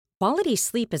Quality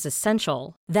sleep is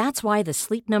essential. That's why the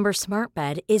Sleep Number Smart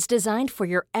Bed is designed for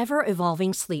your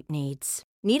ever-evolving sleep needs.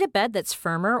 Need a bed that's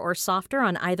firmer or softer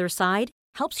on either side?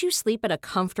 Helps you sleep at a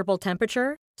comfortable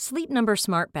temperature? Sleep Number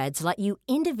Smart Beds let you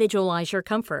individualize your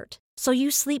comfort, so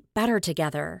you sleep better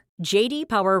together. J.D.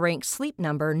 Power ranks Sleep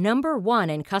Number number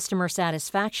 1 in customer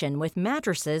satisfaction with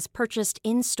mattresses purchased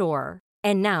in-store.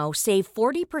 And now, save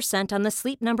 40% on the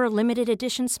Sleep Number Limited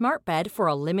Edition Smart Bed for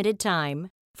a limited time.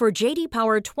 For J.D.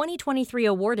 Power 2023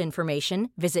 award information,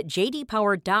 visit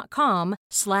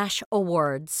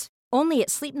jdpower.com/awards. Only at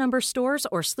Sleep Number stores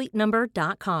or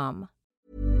sleepnumber.com.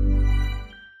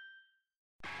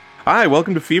 Hi,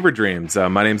 welcome to Fever Dreams.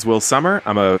 My name's Will Sommer.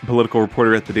 I'm a political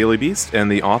reporter at The Daily Beast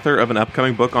and the author of an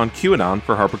upcoming book on QAnon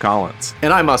for HarperCollins.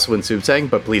 And I'm Aswin Subsang,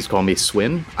 but please call me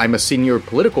Swin. I'm a senior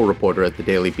political reporter at The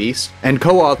Daily Beast and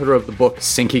co-author of the book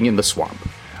Sinking in the Swamp.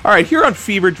 All right, here on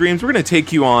Fever Dreams, we're going to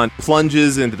take you on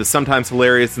plunges into the sometimes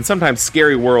hilarious and sometimes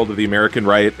scary world of the American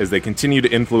right as they continue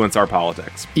to influence our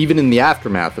politics. Even in the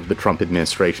aftermath of the Trump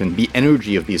administration, the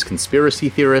energy of these conspiracy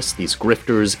theorists, these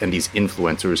grifters, and these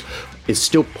influencers is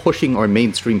still pushing our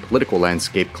mainstream political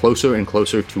landscape closer and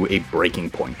closer to a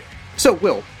breaking point. So,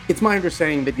 Will, it's my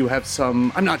understanding that you have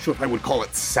some, I'm not sure if I would call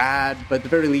it sad, but at the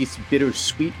very least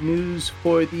bittersweet news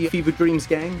for the Fever Dreams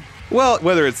gang. Well,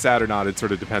 whether it's sad or not, it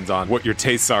sort of depends on what your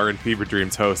tastes are in Fever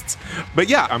Dreams hosts. But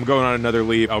yeah, I'm going on another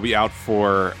leave. I'll be out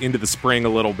for into the spring a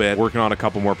little bit, working on a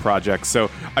couple more projects. So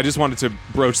I just wanted to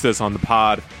broach this on the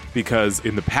pod because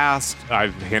in the past,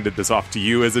 I've handed this off to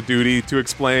you as a duty to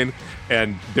explain.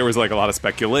 And there was like a lot of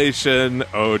speculation.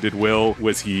 Oh,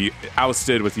 was he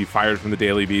ousted? Was he fired from the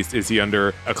Daily Beast? Is he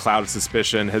under a cloud of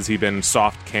suspicion? Has he been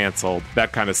soft canceled?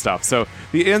 That kind of stuff. So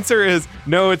the answer is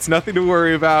no, it's nothing to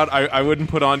worry about. I wouldn't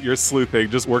put on your sleuthing,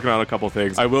 just working on a couple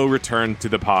things. I will return to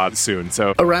the pod soon.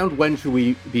 So around when should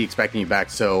we be expecting you back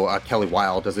so Kelly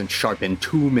Weil doesn't sharpen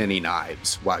too many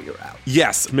knives while you're out?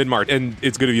 Yes, mid-March. And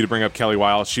it's good of you to bring up Kelly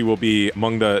Weil. She will be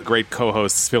among the great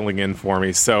co-hosts filling in for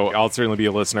me. So I'll certainly be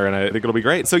a listener, and I think it'll be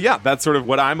great. So yeah, that's sort of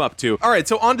what I'm up to. All right,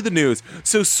 so on to the news.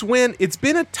 So Swin, it's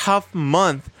been a tough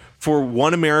month for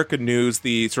One America News,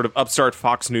 the sort of upstart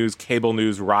Fox News cable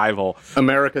news rival.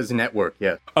 America's network,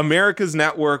 yeah. America's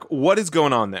network. What is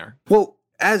going on there? Well,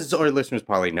 as our listeners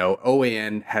probably know,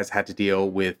 OAN has had to deal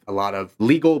with a lot of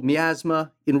legal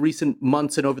miasma in recent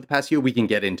months and over the past year. We can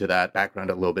get into that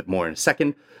background a little bit more in a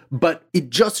second. But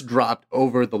it just dropped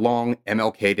over the long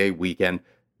MLK Day weekend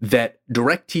that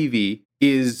DirecTV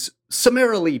is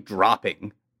summarily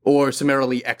dropping or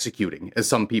summarily executing, as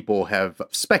some people have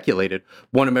speculated,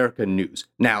 One America News.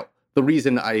 Now, the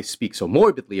reason I speak so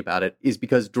morbidly about it is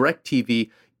because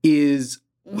DirecTV is,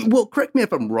 well, correct me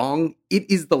if I'm wrong, it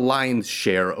is the lion's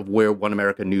share of where One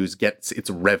America News gets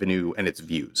its revenue and its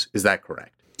views. Is that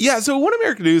correct? Yeah, so One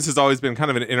America News has always been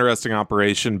kind of an interesting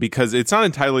operation because it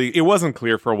wasn't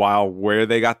clear for a while where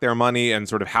they got their money and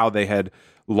sort of how they had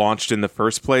launched in the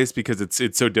first place, because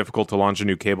it's so difficult to launch a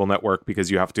new cable network because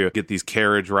you have to get these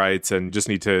carriage rights and just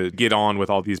need to get on with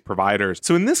all these providers.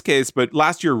 So in this case, but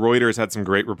last year Reuters had some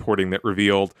great reporting that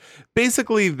revealed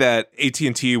basically that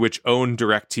AT&T, which owned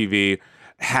DirecTV,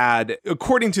 had,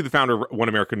 according to the founder of One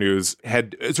America News,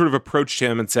 had sort of approached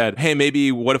him and said, hey,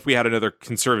 maybe what if we had another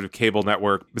conservative cable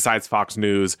network besides Fox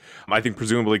News? I think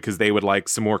presumably because they would like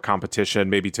some more competition,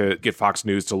 maybe to get Fox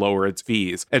News to lower its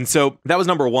fees. And so that was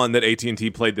number one, that AT&T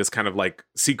played this kind of like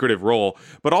secretive role,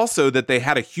 but also that they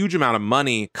had a huge amount of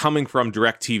money coming from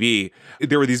DirecTV.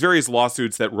 There were these various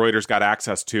lawsuits that Reuters got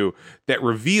access to that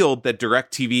revealed that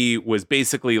DirecTV was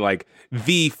basically like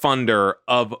the funder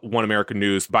of One America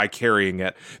News by carrying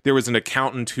it. There was an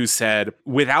accountant who said,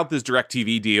 without this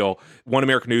DirecTV deal, One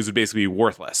America News would basically be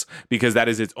worthless because that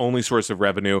is its only source of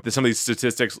revenue. Some of these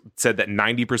statistics said that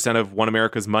 90% of One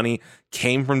America's money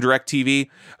came from DirecTV.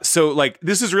 So like,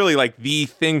 this is really like the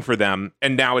thing for them.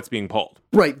 And now it's being pulled.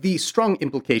 Right. The strong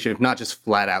implication, if not just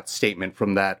flat out statement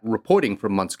from that reporting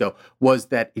from months ago, was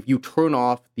that if you turn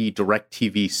off the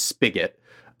DirecTV spigot,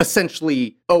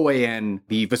 essentially OAN,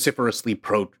 the vociferously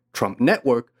pro-Trump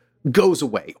network, goes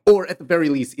away, or at the very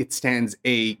least, it stands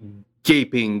a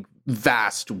gaping,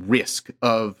 vast risk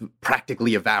of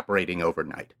practically evaporating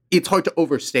overnight. It's hard to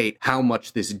overstate how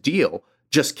much this deal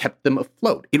just kept them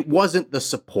afloat. It wasn't the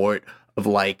support of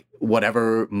like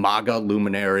whatever MAGA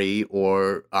luminary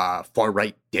or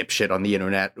far-right dipshit on the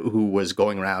internet who was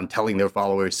going around telling their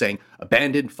followers saying,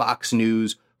 abandon Fox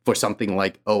News for something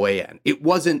like OAN. It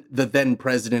wasn't the then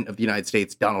president of the United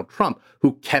States, Donald Trump,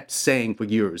 who kept saying for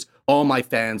years, all my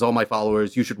fans, all my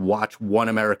followers, you should watch One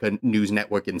America News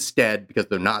Network instead because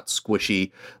they're not squishy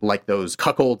like those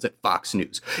cuckolds at Fox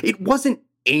News. It wasn't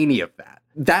any of that.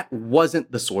 that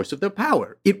wasn't the source of their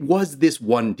power. It was this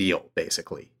one deal,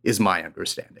 basically, is my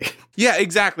understanding. Yeah,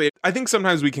 exactly. I think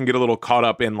sometimes we can get a little caught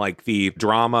up in like the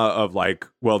drama of like,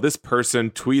 well, this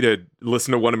person tweeted,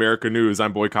 listen to One America News,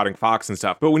 I'm boycotting Fox and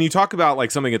stuff. But when you talk about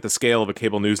like something at the scale of a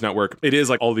cable news network, it is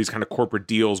like all these kind of corporate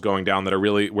deals going down that are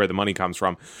really where the money comes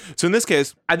from. So in this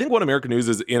case, I think One America News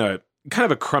is in a kind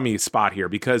of a crummy spot here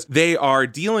because they are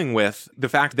dealing with the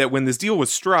fact that when this deal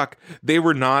was struck, they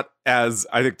were not as,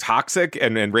 I think, toxic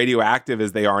and radioactive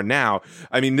as they are now.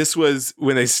 I mean, this was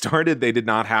when they started, they did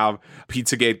not have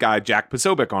Pizzagate guy Jack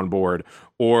Posobiec on board,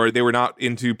 or they were not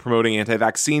into promoting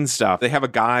anti-vaccine stuff. They have a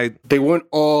guy. They weren't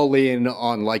all in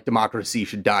on like democracy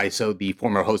should die so the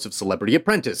former host of Celebrity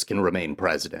Apprentice can remain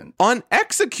president. On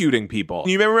executing people.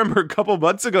 You may remember a couple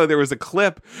months ago, there was a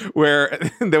clip where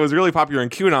that was really popular in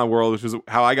QAnon world, which was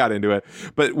how I got into it,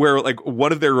 but where like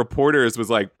one of their reporters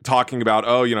was like talking about,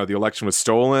 oh, you know, the election was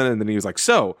stolen. And then he was like,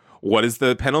 so what is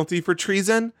the penalty for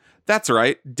treason? That's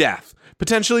right, death.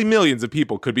 Potentially millions of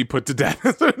people could be put to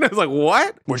death. I was like,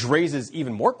 what? Which raises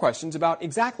even more questions about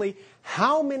exactly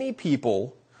how many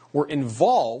people were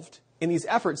involved in these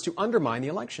efforts to undermine the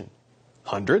election.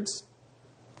 Hundreds?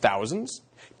 Thousands?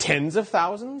 Tens of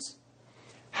thousands?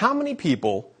 How many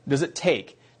people does it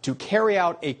take to carry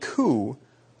out a coup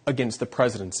against the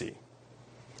presidency?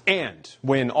 And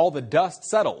when all the dust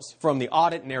settles from the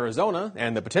audit in Arizona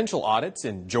and the potential audits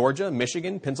in Georgia,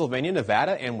 Michigan, Pennsylvania,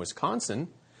 Nevada, and Wisconsin,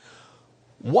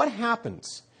 what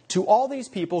happens to all these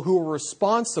people who were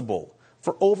responsible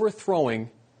for overthrowing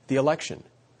the election?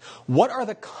 What are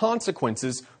the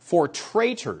consequences for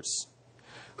traitors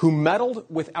who meddled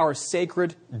with our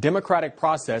sacred democratic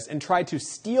process and tried to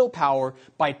steal power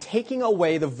by taking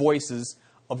away the voices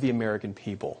of the American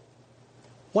people?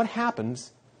 What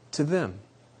happens to them?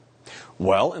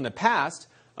 Well, in the past,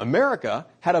 America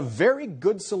had a very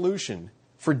good solution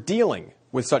for dealing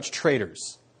with such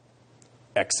traitors: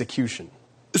 execution.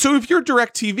 So if you're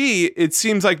DirecTV, it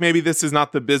seems like maybe this is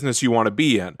not the business you want to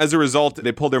be in. As a result,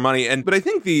 they pulled their money. But I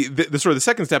think the sort of the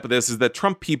second step of this is that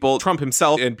Trump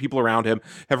himself and people around him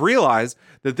have realized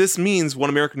that this means One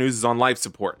American News is on life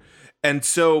support. And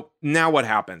so now what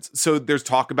happens? So there's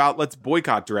talk about let's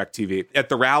boycott DirecTV. At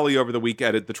the rally over the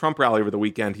weekend, at the Trump rally over the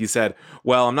weekend, he said,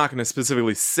 well, I'm not going to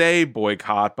specifically say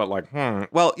boycott, but like,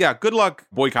 well, yeah, good luck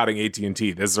boycotting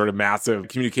AT&T, this sort of massive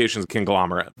communications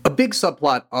conglomerate. A big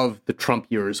subplot of the Trump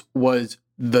years was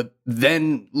the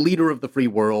then leader of the free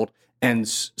world and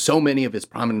so many of his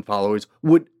prominent followers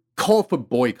would call for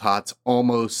boycotts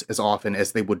almost as often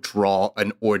as they would draw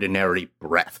an ordinary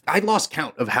breath. I lost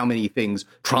count of how many things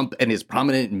Trump and his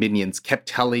prominent minions kept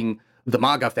telling the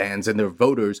MAGA fans and their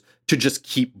voters to just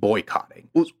keep boycotting.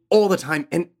 It was all the time.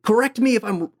 And correct me if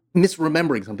I'm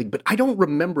misremembering something, but I don't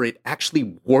remember it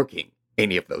actually working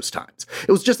any of those times.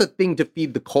 It was just a thing to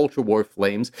feed the culture war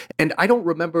flames, and I don't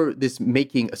remember this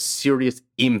making a serious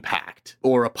impact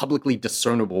or a publicly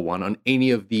discernible one on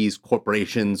any of these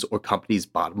corporations or companies'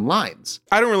 bottom lines.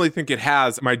 I don't really think it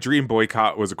has. My dream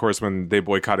boycott was, of course, when they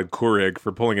boycotted Keurig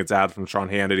for pulling its ad from Sean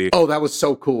Hannity. Oh, that was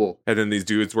so cool. And then these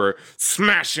dudes were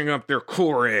smashing up their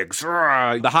Keurigs.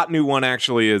 The hot new one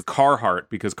actually is Carhartt,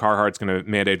 because Carhartt's going to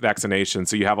mandate vaccination.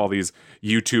 So you have all these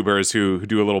YouTubers who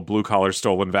do a little blue-collar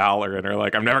stolen valor and are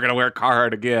like, I'm never going to wear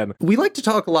Carhartt again. We like to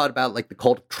talk a lot about like the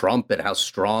cult of Trump and how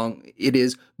strong it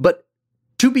is, but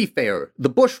to be fair, the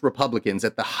Bush Republicans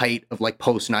at the height of like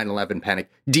post 9/11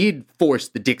 panic did force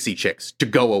the Dixie Chicks to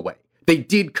go away. They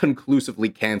did conclusively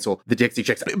cancel the Dixie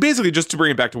Chicks. Basically, just to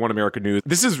bring it back to One American News,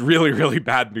 this is really, really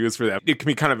bad news for them. It can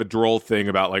be kind of a droll thing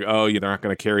about like, oh, they're not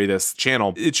going to carry this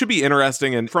channel. It should be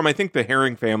interesting. And from, I think, the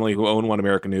Herring family who own One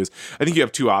American News, I think you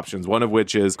have two options. One of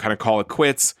which is kind of call it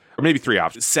quits, or maybe three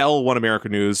options. Sell One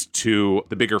American News to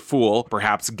the bigger fool,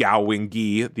 perhaps Gao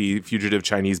Wingyi, the fugitive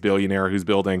Chinese billionaire who's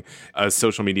building a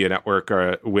social media network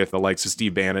with the likes of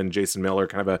Steve Bannon, Jason Miller,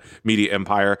 kind of a media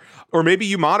empire. Or maybe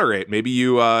you moderate. Maybe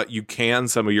you can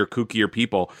some of your kookier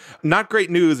people. Not great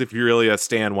news if you really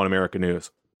stan One American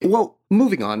News. Well,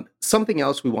 moving on, something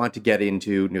else we want to get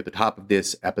into near the top of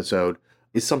this episode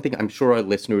is something I'm sure our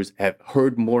listeners have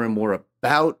heard more and more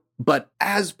about. But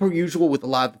as per usual with a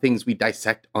lot of the things we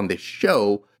dissect on this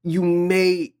show, you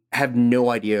may have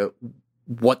no idea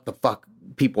what the fuck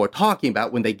people are talking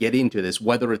about when they get into this,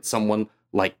 whether it's someone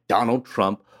like Donald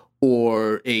Trump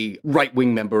or a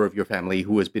right-wing member of your family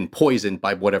who has been poisoned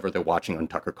by whatever they're watching on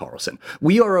Tucker Carlson.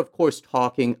 We are, of course,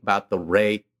 talking about the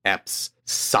Ray Epps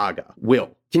saga.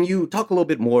 Will, can you talk a little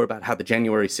bit more about how the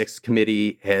January 6th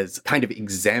committee has kind of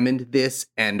examined this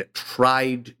and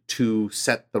tried to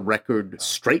set the record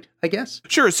straight, I guess?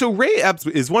 Sure. So Ray Epps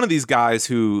is one of these guys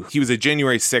who, he was a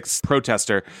January 6th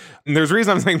protester. And there's a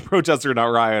reason I'm saying protester, not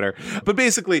rioter. But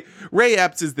basically, Ray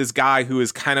Epps is this guy who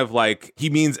is kind of like, he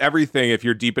means everything if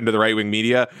you're deep into the right-wing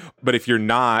media. But if you're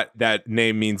not, that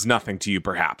name means nothing to you,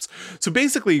 perhaps. So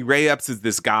basically, Ray Epps is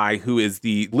this guy who is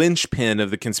the linchpin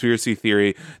of the conspiracy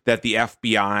theory that the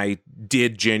FBI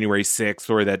did January 6th,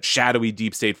 or that shadowy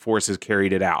deep state forces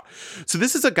carried it out. So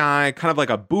this is a guy, kind of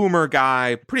like a boomer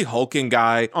guy, pretty hulking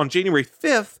guy. On January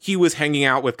 5th, he was hanging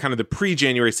out with kind of the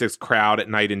pre-January 6th crowd at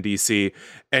night in DC,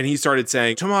 and he started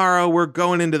saying, tomorrow we're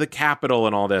going into the Capitol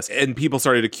and all this. And people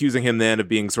started accusing him then of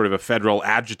being sort of a federal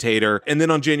agitator. And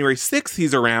then on January 6th,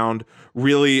 he's around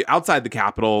really outside the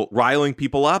Capitol, riling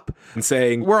people up and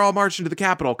saying, we're all marching to the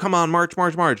Capitol. Come on, march,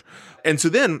 march, march. And so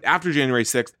then after January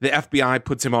 6th, the FBI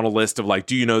puts him on a list of like,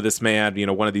 do you know this man? You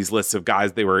know, one of these lists of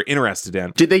guys they were interested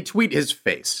in. Did they tweet his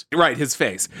face? Right, his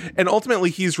face. And ultimately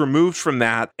he's removed from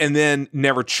that and then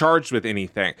never charged with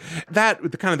anything.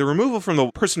 That, the kind of the removal from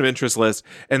the person of interest list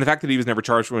and the fact that he was never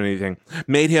charged with anything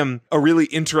made him a really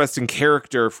interesting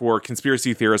character for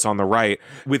conspiracy theorists on the right,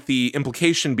 with the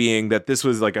implication being that this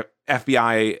was like a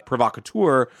FBI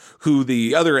provocateur who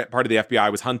the other part of the FBI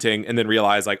was hunting and then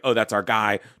realized like, oh, that's our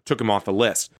guy, took him off the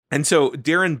list. And so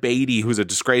Darren Beatty, who's a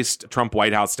disgraced Trump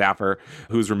White House staffer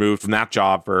who's removed from that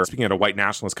job for speaking at a white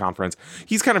nationalist conference,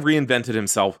 he's kind of reinvented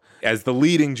himself as the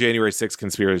leading January 6th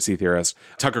conspiracy theorist.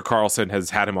 Tucker Carlson has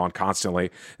had him on constantly.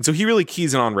 And so he really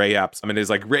keys in on Ray Epps. I mean, it's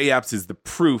like Ray Epps is the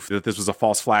proof that this was a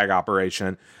false flag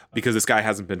operation because this guy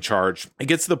hasn't been charged. It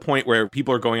gets to the point where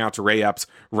people are going out to Ray Epps'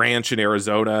 ranch in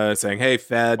Arizona saying, hey,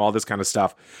 Fed, all this kind of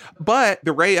stuff. But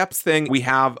the Ray Epps thing, we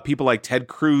have people like Ted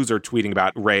Cruz are tweeting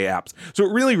about Ray Epps. So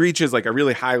it really reaches like a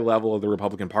really high level of the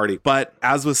Republican Party. But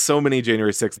as with so many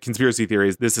January 6th conspiracy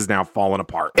theories, this has now fallen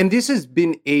apart. And this has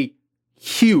been a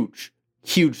huge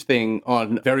thing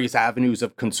on various avenues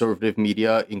of conservative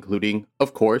media, including,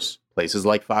 of course, places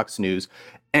like Fox News.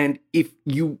 And if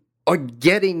you are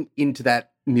getting into that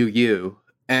milieu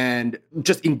and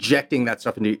just injecting that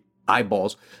stuff into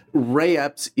eyeballs, Ray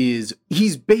Epps he's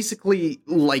basically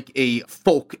like a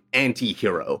folk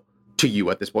anti-hero to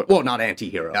you at this point. Well, not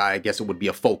anti-hero. I guess it would be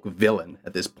a folk villain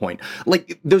at this point.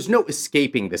 Like, there's no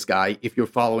escaping this guy if you're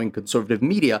following conservative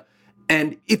media.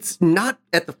 And it's not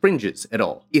at the fringes at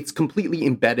all. It's completely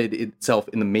embedded itself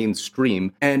in the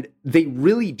mainstream. And they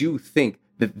really do think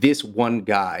that this one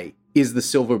guy is the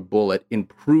silver bullet in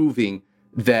proving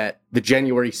that the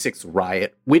January 6th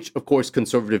riot, which, of course,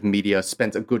 conservative media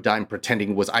spent a good time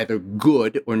pretending was either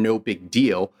good or no big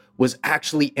deal, was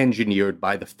actually engineered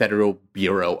by the Federal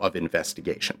Bureau of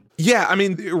Investigation. Yeah, I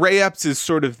mean, Ray Epps is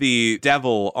sort of the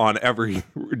devil on every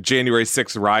January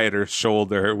 6th rioter's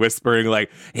shoulder, whispering like,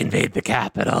 invade the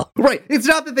Capitol. Right. It's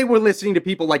not that they were listening to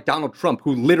people like Donald Trump,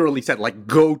 who literally said, like,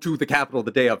 go to the Capitol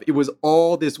the day of. It was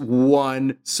all this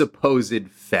one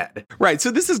supposed Fed. Right. So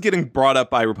this is getting brought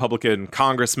up by Republican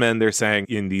congressmen. They're saying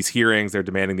in these hearings, they're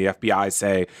demanding the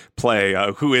FBI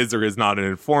play who is or is not an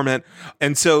informant.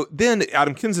 And so then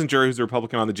Adam Kinzinger, who's a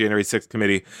Republican on the January 6th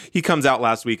committee, he comes out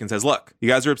last week and says, look, you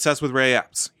guys are obsessed with Ray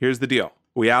Epps. Here's the deal.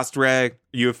 We asked Ray, are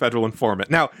you a federal informant?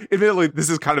 Now, admittedly, this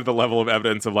is kind of the level of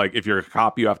evidence of like, if you're a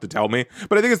cop, you have to tell me.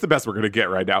 But I think it's the best we're going to get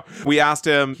right now. We asked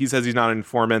him. He says he's not an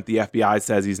informant. The FBI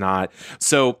says he's not.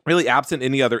 So really, absent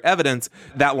any other evidence,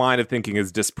 that line of thinking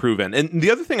is disproven. And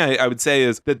the other thing I would say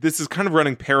is that this is kind of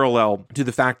running parallel to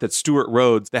the fact that Stuart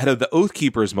Rhodes, the head of the Oath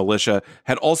Keepers militia,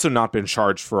 had also not been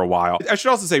charged for a while. I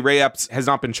should also say Ray Epps has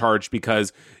not been charged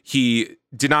because he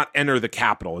did not enter the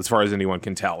Capitol, as far as anyone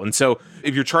can tell. And so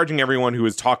if you're charging everyone who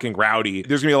is talking rowdy,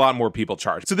 there's going to be a lot more people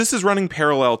charged. So this is running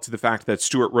parallel to the fact that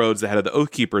Stuart Rhodes, the head of the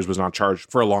Oath Keepers, was not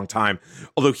charged for a long time,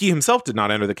 although he himself did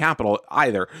not enter the Capitol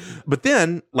either. But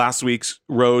then last week's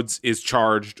Rhodes is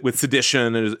charged with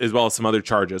sedition as well as some other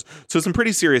charges. So some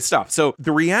pretty serious stuff. So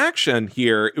the reaction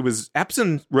here, it was Epps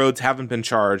and Rhodes haven't been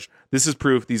charged. This is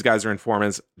proof these guys are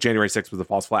informants. January 6th was a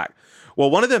false flag. Well,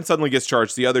 one of them suddenly gets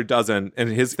charged, the other doesn't, and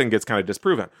his thing gets kind of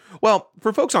disproven. Well,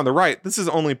 for folks on the right, this is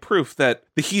only proof that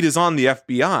the heat is on the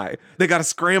FBI. They got to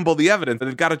scramble the evidence.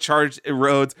 They've got to charge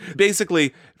Rhodes.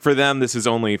 Basically, for them, this is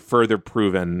only further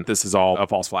proven this is all a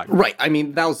false flag. Right. I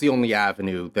mean, that was the only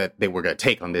avenue that they were going to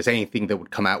take on this. Anything that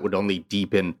would come out would only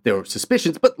deepen their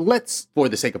suspicions. But let's, for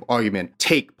the sake of argument,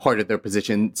 take part of their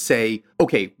position, say,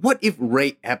 okay, what if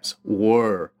Ray Epps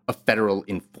were a federal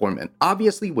informant?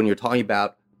 Obviously, when you're talking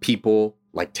about people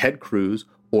like Ted Cruz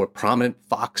or prominent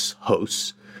Fox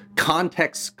hosts,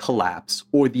 context collapse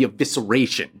or the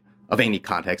evisceration of any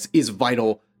context is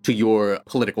vital to your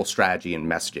political strategy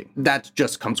and messaging. That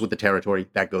just comes with the territory.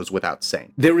 That goes without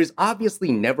saying. There is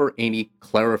obviously never any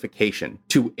clarification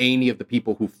to any of the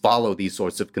people who follow these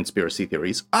sorts of conspiracy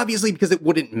theories, obviously because it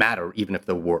wouldn't matter even if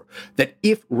there were, that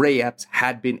if Ray Epps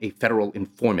had been a federal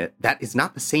informant, that is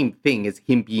not the same thing as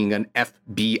him being an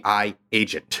FBI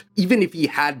agent. Even if he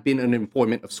had been an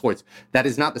informant of sorts, that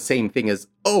is not the same thing as,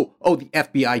 the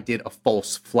FBI did a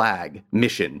false flag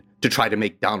mission to try to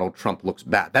make Donald Trump look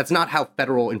bad. That's not how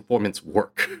federal informants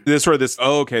work.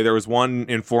 There was one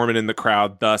informant in the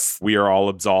crowd, thus we are all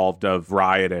absolved of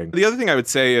rioting. The other thing I would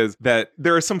say is that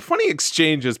there are some funny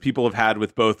exchanges people have had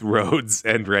with both Rhodes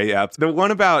and Ray Epps. The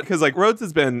one about, because like Rhodes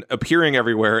has been appearing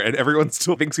everywhere and everyone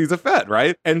still thinks he's a Fed,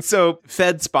 right? And so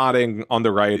Fed spotting on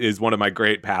the right is one of my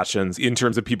great passions in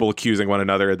terms of people accusing one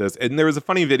another of this. And there was a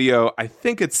funny video, I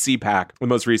think it's CPAC, the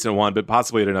most recent one, but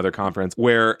possibly at another conference,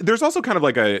 where there's also kind of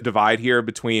like a divide here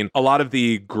between a lot of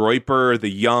the Groyper, the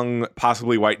young,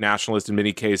 possibly white nationalist in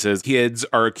many cases. Kids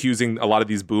are accusing a lot of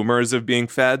these boomers of being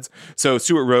Feds. So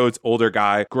Stuart Rhodes, older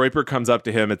guy, Groyper comes up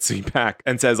to him at CPAC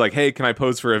and says like, hey, can I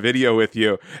pose for a video with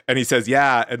you? And he says,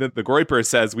 yeah. And then the Groyper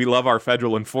says, we love our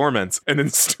federal informants. And then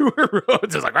Stuart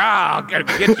Rhodes is like, I'll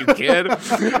get you, kid.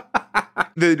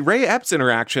 The Ray Epps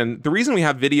interaction, the reason we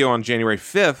have video on January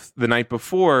 5th, the night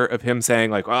before, of him saying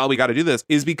like, well, we got to do this,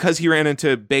 is because he ran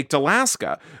into Baked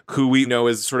Alaska, who we know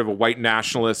is sort of a white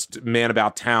nationalist man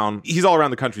about town. He's all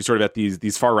around the country sort of at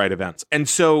these far right events. And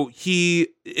so he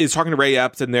is talking to Ray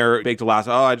Epps and they're Baked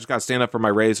Alaska, I just got to stand up for my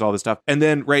race, all this stuff. And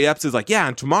then Ray Epps is like, yeah,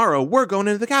 and tomorrow we're going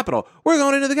into the Capitol. We're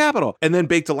going into the Capitol. And then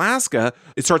Baked Alaska,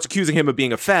 it starts accusing him of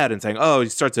being a Fed and saying, he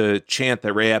starts to chant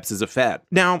that Ray Epps is a Fed.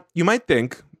 Now, you might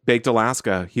think, Baked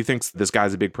Alaska, he thinks this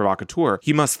guy's a big provocateur.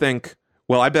 He must think,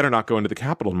 well, I better not go into the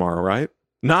Capitol tomorrow, right?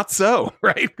 Not so,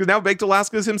 right? Because now Baked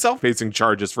Alaska is himself facing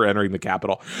charges for entering the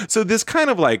Capitol. So this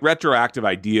kind of like retroactive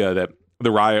idea that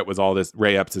the riot was all this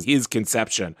Ray Epps' his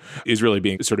conception is really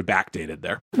being sort of backdated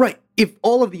there. Right. If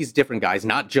all of these different guys,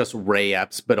 not just Ray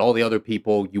Epps, but all the other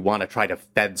people you want to try to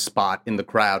Fed spot in the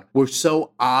crowd were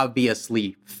so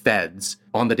obviously Feds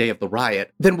on the day of the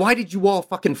riot, then why did you all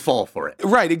fucking fall for it?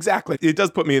 Right, exactly. It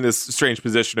does put me in this strange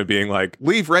position of being like,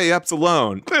 leave Ray Epps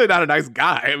alone. Clearly not a nice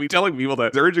guy. I mean, telling people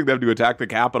that, urging them to attack the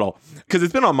Capitol. Because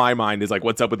it's been on my mind is like,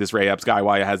 what's up with this Ray Epps guy?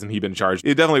 Why hasn't he been charged?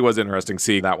 It definitely was interesting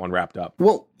seeing that one wrapped up.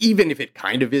 Well, even if it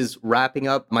kind of is wrapping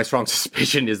up, my strong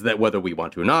suspicion is that whether we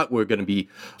want to or not, we're going to be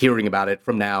hearing about it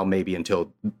from now maybe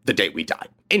until the day we die.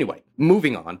 Anyway,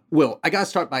 moving on. Will, I gotta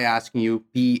start by asking you,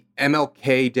 the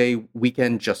MLK Day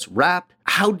weekend just wrapped.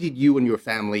 How did you and your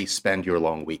family spend your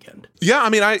long weekend? Yeah, I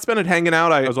mean, I spent it hanging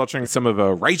out. I was watching some of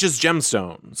Righteous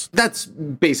Gemstones. That's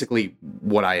basically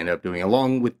what I ended up doing,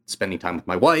 along with spending time with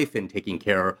my wife and taking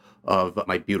care of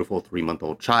my beautiful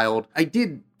 3-month-old child. I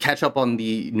did catch up on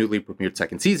the newly premiered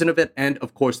second season of it, and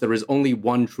of course there is only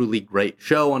one truly great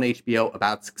show on HBO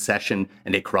about succession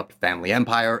and a corrupt family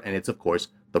empire, and it's of course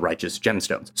The Righteous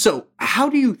Gemstones. So how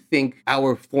do you think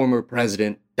our former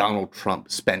president Donald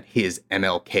Trump spent his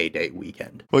MLK Day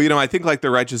weekend? Well, I think like The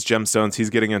Righteous Gemstones,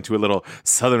 he's getting into a little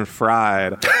Southern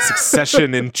fried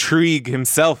succession intrigue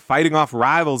himself, fighting off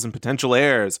rivals and potential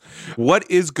heirs. What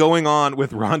is going on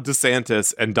with Ron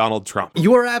DeSantis and Donald Trump?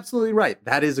 You are absolutely right.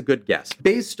 That is a good guess.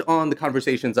 Based on the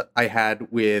conversations I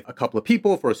had with a couple of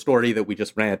people for a story that we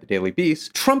just ran at the Daily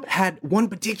Beast, Trump had one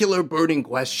particular burning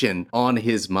question on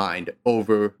his mind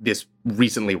over this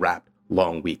recently wrapped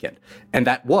long weekend. And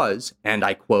that was, and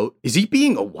I quote, is he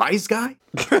being a wise guy?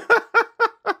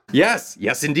 Yes,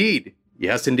 indeed.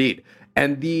 Yes, indeed.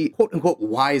 And the quote unquote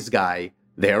wise guy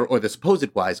there, or the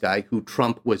supposed wise guy who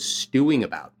Trump was stewing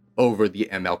about over the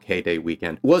MLK Day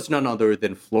weekend, was none other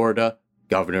than Florida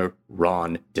Governor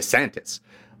Ron DeSantis.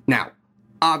 Now,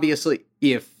 obviously,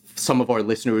 if some of our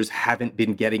listeners haven't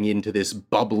been getting into this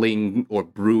bubbling or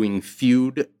brewing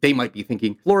feud, they might be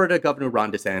thinking, Florida Governor Ron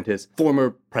DeSantis, former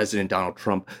President Donald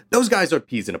Trump, those guys are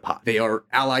peas in a pod. They are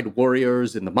allied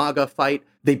warriors in the MAGA fight.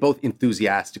 They both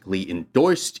enthusiastically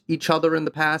endorsed each other in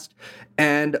the past,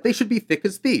 and they should be thick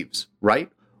as thieves, right?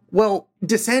 Well,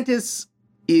 DeSantis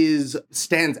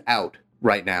stands out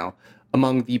right now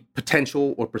among the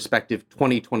potential or prospective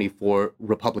 2024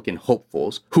 Republican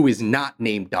hopefuls, who is not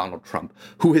named Donald Trump,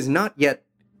 who has not yet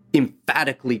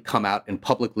emphatically come out and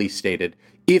publicly stated,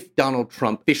 if Donald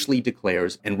Trump officially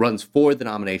declares and runs for the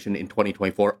nomination in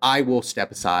 2024, I will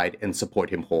step aside and support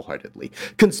him wholeheartedly.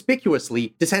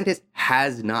 Conspicuously, DeSantis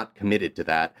has not committed to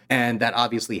that, and that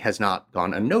obviously has not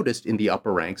gone unnoticed in the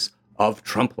upper ranks of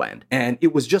Trumpland. And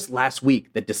it was just last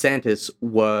week that DeSantis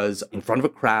was in front of a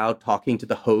crowd talking to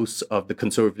the hosts of the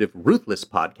conservative Ruthless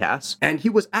podcast, and he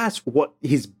was asked what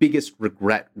his biggest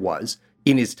regret was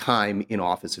in his time in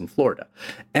office in Florida.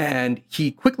 And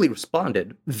he quickly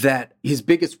responded that his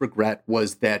biggest regret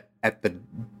was that at the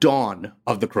dawn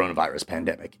of the coronavirus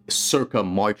pandemic, circa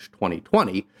March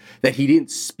 2020, that he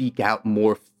didn't speak out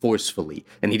more forcefully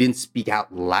and he didn't speak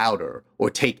out louder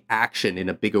or take action in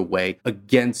a bigger way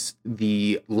against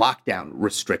the lockdown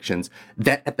restrictions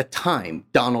that at the time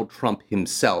Donald Trump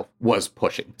himself was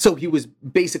pushing. So he was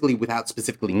basically, without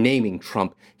specifically naming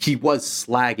Trump, he was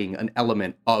slagging an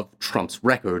element of Trump's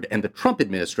record and the Trump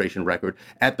administration record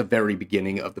at the very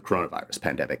beginning of the coronavirus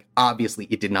pandemic. Obviously,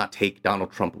 it did not take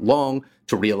Donald Trump long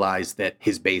to realize that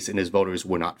his base and his voters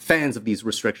were not fans of these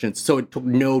restrictions. So it took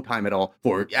no time at all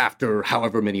for, after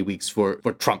however many weeks, for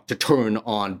Trump to turn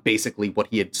on basically what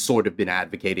he had sort of been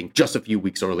advocating just a few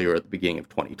weeks earlier at the beginning of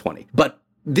 2020. But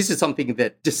this is something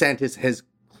that DeSantis has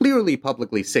clearly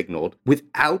publicly signaled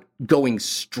without going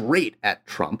straight at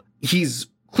Trump. He's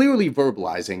clearly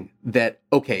verbalizing that,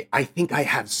 okay, I think I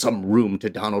have some room to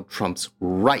Donald Trump's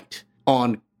right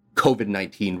on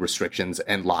COVID-19 restrictions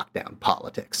and lockdown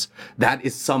politics. That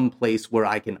is some place where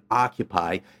I can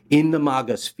occupy in the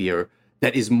MAGA sphere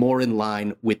that is more in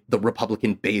line with the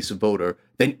Republican base voter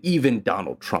than even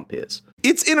Donald Trump is.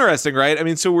 It's interesting, right? I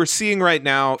mean, so we're seeing right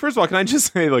now, first of all, can I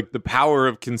just say, like, the power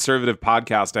of conservative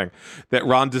podcasting, that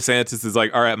Ron DeSantis is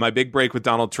like, all right, my big break with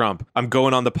Donald Trump, I'm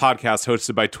going on the podcast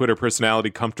hosted by Twitter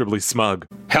personality Comfortably Smug.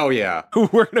 Hell yeah.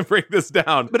 We're going to break this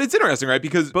down. But it's interesting, right?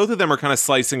 Because both of them are kind of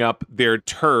slicing up their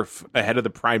turf ahead of the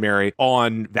primary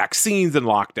on vaccines and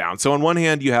lockdown. So on one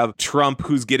hand, you have Trump,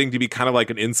 who's getting to be kind of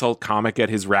like an insult comic at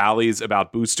his rallies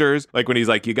about boosters. Like when he's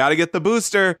like, you got to get the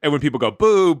booster. And when people go,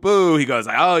 boo, boo, he goes,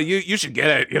 like, oh, you should get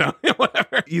it, you know,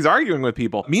 whatever. He's arguing with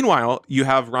people. Meanwhile, you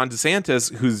have Ron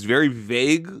DeSantis, who's very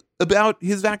vague about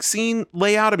his vaccine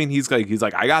layout. I mean, he's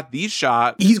like, I got these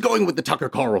shots. He's going with the Tucker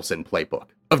Carlson playbook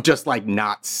of just like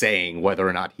not saying whether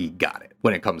or not he got it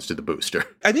when it comes to the booster.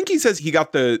 I think he says he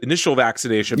got the initial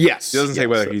vaccination. Yes. He doesn't say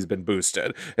whether he's been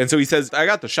boosted. And so he says, I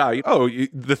got the shot. Oh,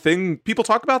 the thing, people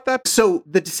talk about that? So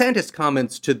the DeSantis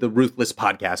comments to the Ruthless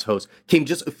podcast host came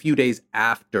just a few days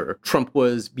after Trump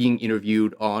was being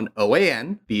interviewed on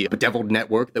OAN, the bedeviled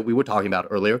network that we were talking about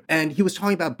earlier. And he was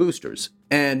talking about boosters.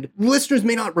 And listeners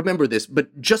may not remember this,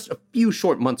 but just a few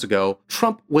short months ago,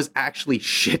 Trump was actually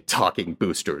shit-talking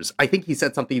boosters. I think he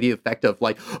said something to the effect of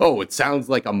like, oh, it sounds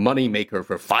like a moneymaker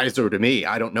for Pfizer to me.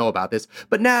 I don't know about this.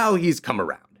 But now he's come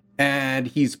around. And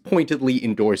he's pointedly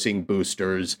endorsing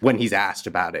boosters when he's asked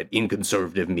about it in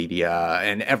conservative media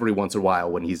and every once in a while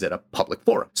when he's at a public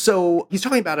forum. So he's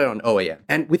talking about it on OAN.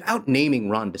 And without naming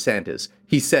Ron DeSantis,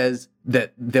 he says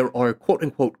that there are, quote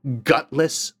unquote,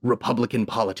 gutless Republican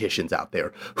politicians out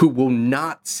there who will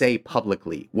not say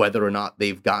publicly whether or not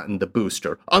they've gotten the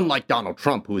booster, unlike Donald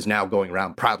Trump, who is now going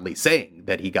around proudly saying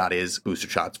that he got his booster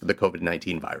shots for the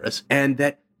COVID-19 virus, and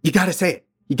that you got to say it.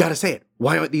 You got to say it.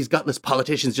 Why aren't these gutless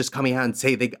politicians just coming out and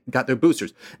say they got their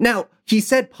boosters? Now, he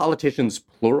said politicians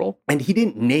plural, and he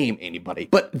didn't name anybody.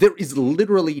 But there is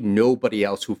literally nobody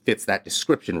else who fits that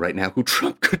description right now who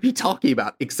Trump could be talking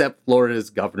about except Florida's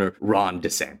governor, Ron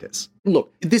DeSantis.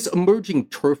 Look, this emerging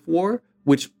turf war,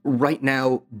 which right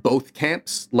now both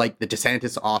camps, like the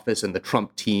DeSantis office and the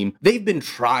Trump team, they've been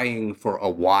trying for a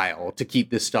while to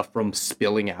keep this stuff from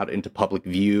spilling out into public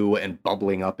view and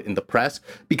bubbling up in the press,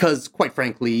 because quite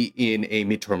frankly, in a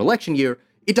midterm election year,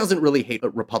 it doesn't really hate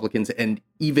Republicans, and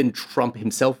even Trump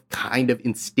himself kind of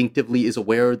instinctively is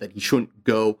aware that he shouldn't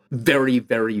go very,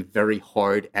 very, very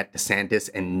hard at DeSantis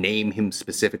and name him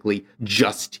specifically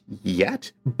just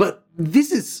yet. But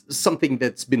this is something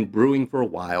that's been brewing for a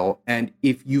while, and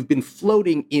if you've been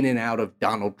floating in and out of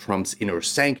Donald Trump's inner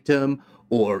sanctum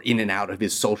or in and out of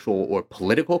his social or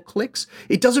political cliques,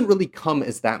 it doesn't really come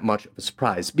as that much of a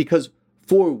surprise, because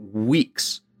for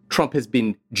weeks, Trump has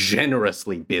been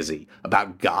generously busy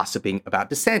about gossiping about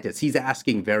DeSantis. He's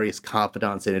asking various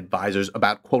confidants and advisors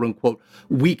about quote-unquote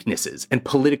weaknesses and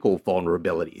political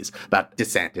vulnerabilities about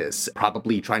DeSantis,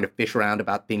 probably trying to fish around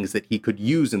about things that he could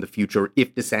use in the future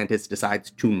if DeSantis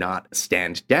decides to not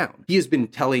stand down. He has been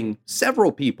telling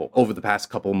several people over the past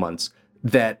couple months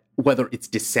that whether it's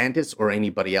DeSantis or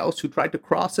anybody else who tried to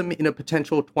cross him in a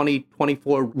potential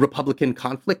 2024 Republican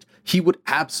conflict, he would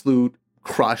absolutely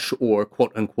crush or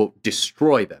quote unquote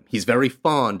destroy them. He's very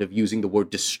fond of using the word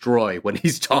destroy when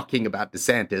he's talking about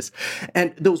DeSantis.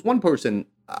 And there was one person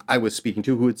I was speaking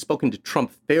to who had spoken to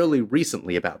Trump fairly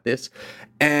recently about this.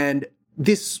 And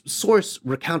this source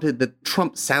recounted that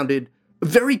Trump sounded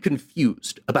very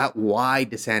confused about why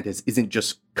DeSantis isn't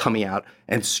just coming out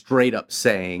and straight up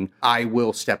saying, I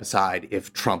will step aside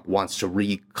if Trump wants to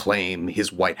reclaim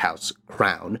his White House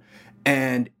crown.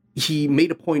 And he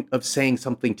made a point of saying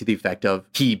something to the effect of,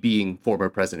 he being former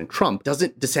President Trump,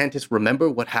 doesn't DeSantis remember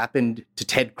what happened to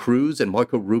Ted Cruz and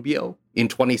Marco Rubio in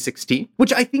 2016?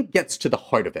 Which I think gets to the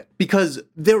heart of it, because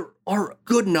there are a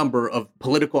good number of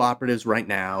political operatives right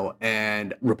now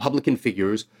and Republican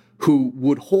figures who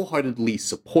would wholeheartedly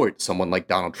support someone like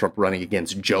Donald Trump running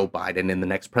against Joe Biden in the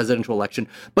next presidential election.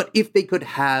 But if they could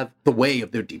have the way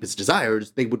of their deepest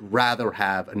desires, they would rather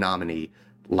have a nominee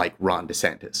like Ron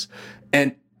DeSantis.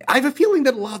 And I have a feeling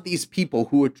that a lot of these people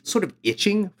who are sort of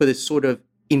itching for this sort of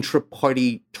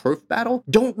intra-party turf battle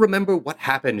don't remember what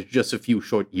happened just a few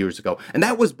short years ago. And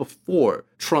that was before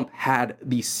Trump had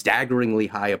the staggeringly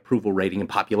high approval rating and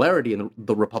popularity in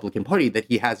the Republican Party that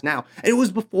he has now. And it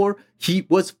was before he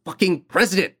was fucking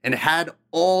president and had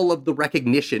all of the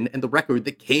recognition and the record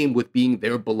that came with being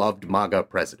their beloved MAGA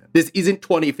president. This isn't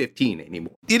 2015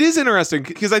 anymore. It is interesting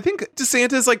because I think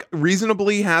DeSantis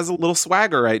reasonably has a little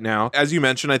swagger right now. As you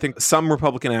mentioned, I think some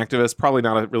Republican activists, probably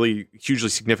not a really hugely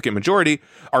significant majority,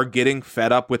 are getting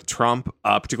fed up with Trump,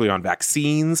 particularly on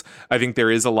vaccines. I think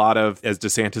there is a lot of, as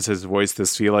DeSantis has voiced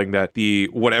this feeling that the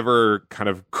whatever kind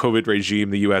of COVID regime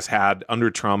the U.S. had under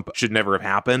Trump should never have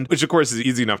happened, which of course is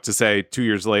easy enough to say 2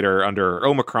 years later under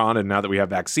Omicron and now that we have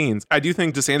vaccines. I do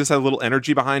think DeSantis has a little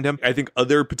energy behind him. I think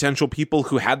other potential people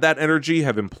who had that energy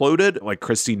have imploded, like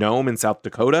Kristi Noem in South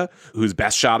Dakota, whose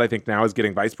best shot I think now is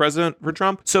getting vice president for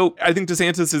Trump. So I think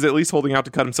DeSantis is at least holding out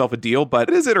to cut himself a deal, but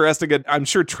it is interesting. I'm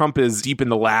sure Trump is deep in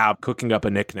the lab cooking up a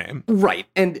nickname. Right.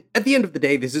 And at the end of the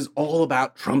day, this is all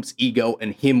about Trump's ego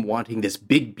and him wanting this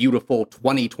big, beautiful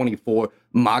 2024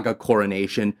 MAGA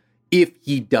coronation. If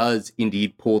he does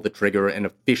indeed pull the trigger and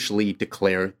officially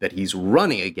declare that he's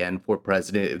running again for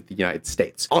president of the United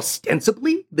States.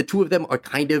 Ostensibly, the two of them are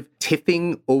kind of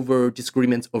tiffing over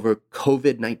disagreements over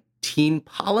COVID-19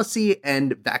 policy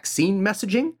and vaccine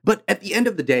messaging. But at the end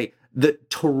of the day, the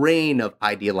terrain of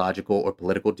ideological or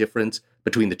political difference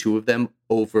between the two of them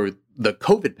over the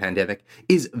COVID pandemic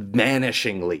is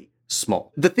vanishingly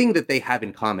small. The thing that they have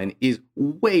in common is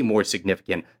way more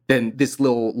significant than this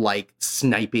little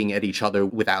sniping at each other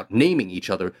without naming each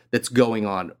other that's going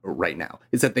on right now.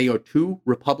 Is that they are two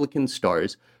Republican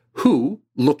stars who,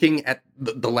 looking at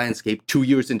the landscape 2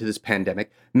 years into this pandemic,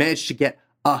 managed to get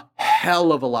a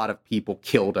hell of a lot of people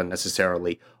killed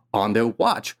unnecessarily on their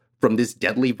watch from this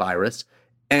deadly virus,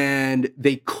 and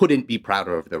they couldn't be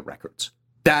prouder of their records.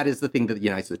 That is the thing that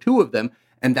unites the two of them.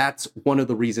 And that's one of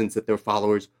the reasons that their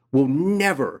followers will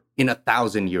never in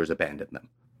 1,000 years abandon them.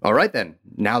 All right, then.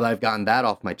 Now that I've gotten that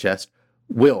off my chest,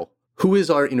 Will, who is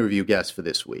our interview guest for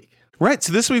this week? Right.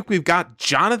 So this week we've got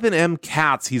Jonathan M.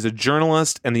 Katz. He's a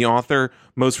journalist and the author,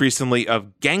 most recently,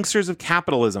 of Gangsters of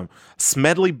Capitalism,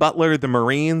 Smedley Butler, the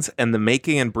Marines, and the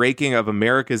Making and Breaking of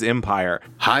America's Empire.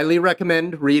 Highly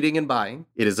recommend reading and buying.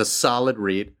 It is a solid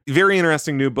read. Very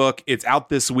interesting new book. It's out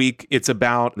this week. It's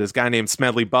about this guy named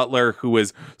Smedley Butler, who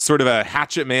was sort of a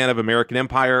hatchet man of American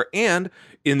empire and,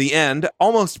 in the end,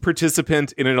 almost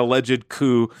participant in an alleged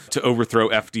coup to overthrow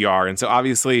FDR. And so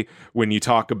obviously, when you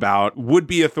talk about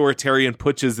would-be authoritarian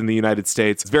putches in the United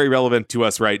States, it's very relevant to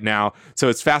us right now. So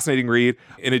it's a fascinating read.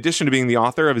 In addition to being the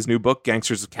author of his new book,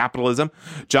 Gangsters of Capitalism,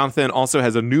 Jonathan also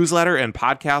has a newsletter and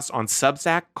podcast on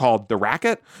Substack called The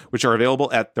Racket, which are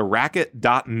available at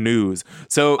theracket.news.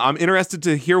 So I'm interested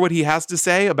to hear what he has to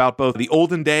say about both the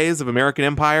olden days of American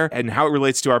empire and how it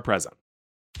relates to our present.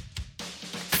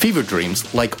 Fever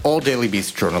Dreams, like all Daily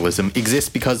Beast journalism,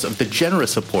 exist because of the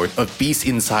generous support of Beast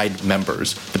Inside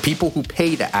members, the people who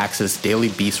pay to access Daily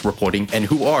Beast reporting and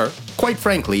who are, quite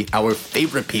frankly, our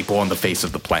favorite people on the face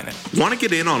of the planet. Want to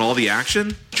get in on all the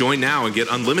action? Join now and get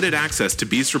unlimited access to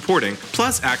Beast reporting,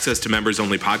 plus access to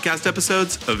members-only podcast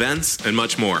episodes, events, and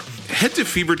much more. Head to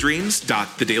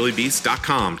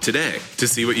feverdreams.thedailybeast.com today to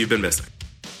see what you've been missing.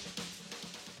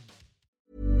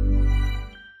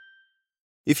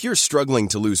 If you're struggling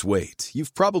to lose weight,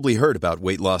 you've probably heard about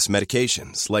weight loss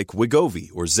medications like Wegovy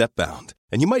or Zepbound,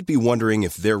 and you might be wondering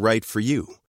if they're right for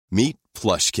you. Meet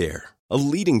PlushCare, a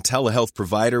leading telehealth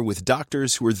provider with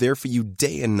doctors who are there for you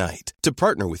day and night to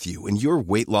partner with you in your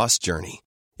weight loss journey.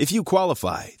 If you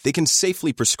qualify, they can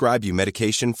safely prescribe you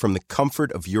medication from the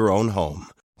comfort of your own home.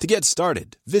 To get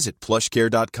started, visit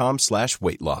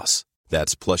plushcare.com/weightloss.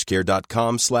 That's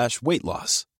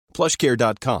plushcare.com/weightloss.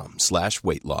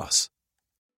 plushcare.com/weightloss.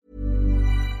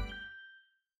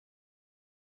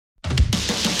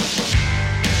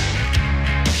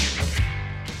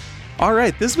 All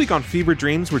right, this week on Fever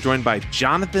Dreams, we're joined by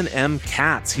Jonathan M.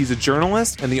 Katz. He's a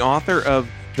journalist and the author of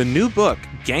the new book,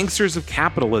 Gangsters of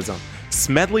Capitalism,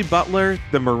 Smedley Butler,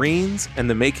 the Marines, and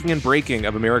the Making and Breaking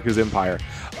of America's Empire.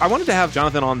 I wanted to have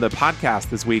Jonathan on the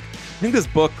podcast this week. I think this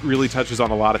book really touches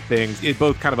on a lot of things. It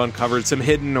both kind of uncovers some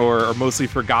hidden or mostly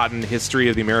forgotten history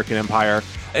of the American empire.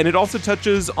 And it also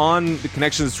touches on the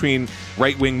connections between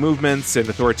right-wing movements and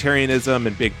authoritarianism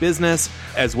and big business,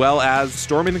 as well as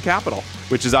storming the Capitol,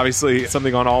 which is obviously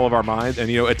something on all of our minds, and,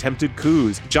 attempted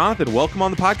coups. Jonathan, welcome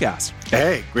on the podcast.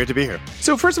 Hey, great to be here.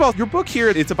 So first of all, your book here,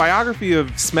 it's a biography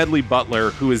of Smedley Butler,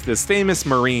 who is this famous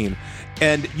Marine,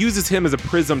 and uses him as a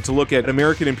prism to look at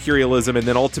American imperialism and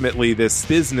then ultimately this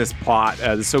business plot,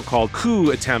 the so-called coup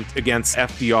attempt against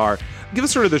FDR. Give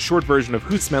us sort of the short version of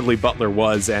who Smedley Butler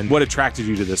was and what attracted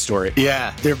you to this story.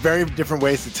 Yeah, there are very different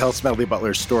ways to tell Smedley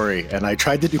Butler's story, and I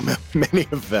tried to do many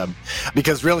of them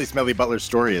because really Smedley Butler's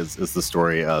story is the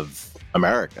story of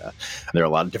America. There are a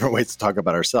lot of different ways to talk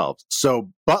about ourselves.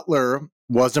 So Butler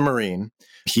was a Marine.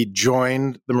 He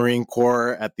joined the Marine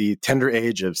Corps at the tender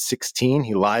age of 16.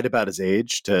 He lied about his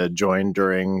age to join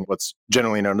during what's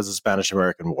generally known as the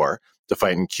Spanish-American War to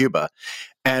fight in Cuba.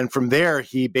 And from there,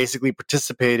 he basically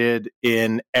participated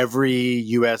in every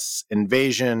U.S.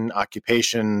 invasion,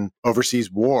 occupation, overseas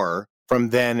war from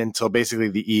then until basically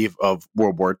the eve of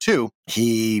World War II.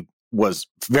 He was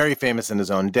very famous in his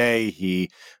own day.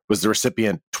 He was the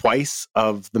recipient twice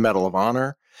of the Medal of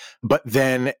Honor. But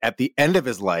then at the end of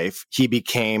his life, he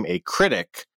became a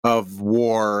critic of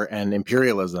war and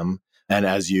imperialism. And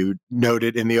as you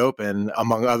noted in the open,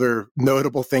 among other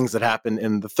notable things that happened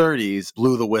in the 30s,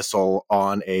 blew the whistle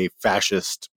on a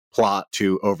fascist plot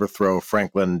to overthrow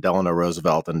Franklin Delano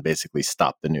Roosevelt and basically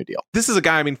stop the New Deal. This is a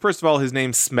guy, first of all, his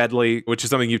name's Smedley, which is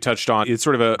something you've touched on. It's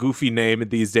sort of a goofy name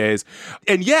these days.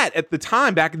 And yet, at the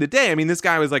time, back in the day, this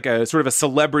guy was like a sort of a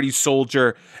celebrity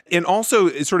soldier. And also,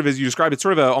 it's sort of, as you described, it's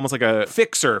sort of almost like a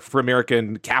fixer for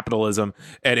American capitalism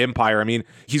and empire.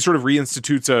 He sort of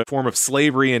reinstitutes a form of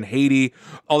slavery in Haiti,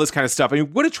 all this kind of stuff.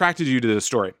 What attracted you to this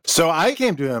story? So I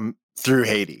came to him through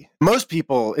Haiti. Most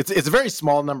people, it's a very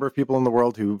small number of people in the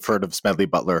world who've heard of Smedley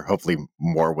Butler. Hopefully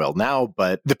more will now.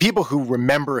 But the people who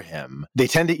remember him, they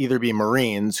tend to either be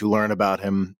Marines who learn about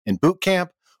him in boot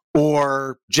camp,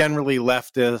 or generally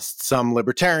leftists, some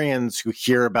libertarians who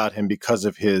hear about him because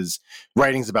of his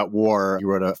writings about war. He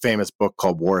wrote a famous book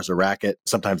called War is a Racket.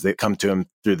 Sometimes they come to him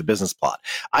through the business plot.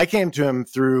 I came to him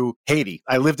through Haiti.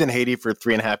 I lived in Haiti for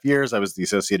 3.5 years. I was the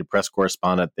Associated Press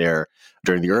correspondent there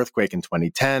during the earthquake in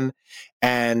 2010.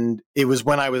 And it was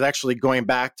when I was actually going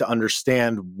back to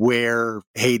understand where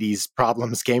Haiti's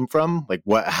problems came from, like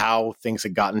how things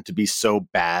had gotten to be so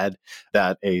bad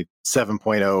that a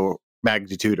 7.0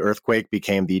 magnitude earthquake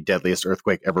became the deadliest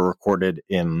earthquake ever recorded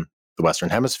in the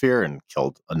Western Hemisphere and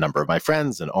killed a number of my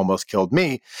friends and almost killed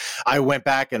me. I went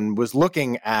back and was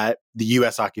looking at the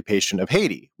U.S. occupation of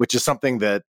Haiti, which is something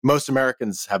that most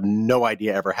Americans have no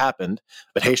idea ever happened,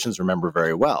 but Haitians remember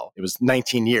very well. It was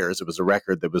 19 years. It was a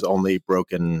record that was only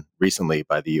broken recently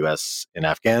by the U.S. in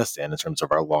Afghanistan in terms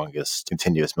of our longest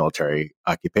continuous military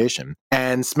occupation.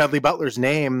 And Smedley Butler's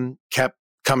name kept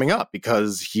coming up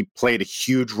because he played a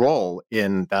huge role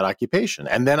in that occupation.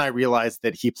 And then I realized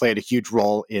that he played a huge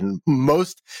role in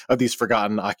most of these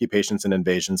forgotten occupations and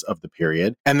invasions of the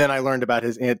period. And then I learned about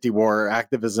his anti-war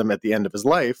activism at the end of his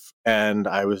life. And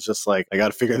I was just like, I got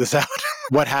to figure this out.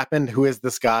 What happened? Who is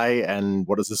this guy? And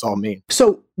what does this all mean?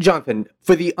 So, Jonathan,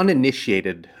 for the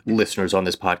uninitiated listeners on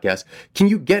this podcast, can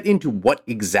you get into what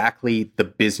exactly the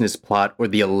business plot or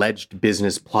the alleged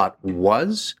business plot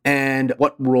was? And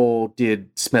what role did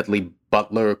Smedley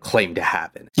Butler claim to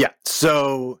have in it? Yeah.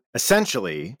 So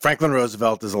essentially, Franklin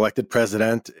Roosevelt is elected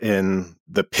president in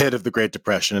the pit of the Great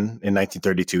Depression in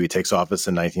 1932. He takes office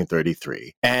in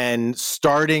 1933. And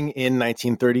starting in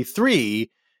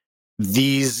 1933,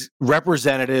 these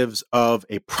representatives of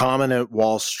a prominent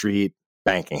Wall Street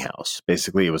banking house,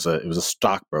 basically it was a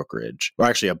stock brokerage, or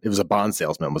actually it was a bond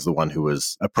salesman was the one who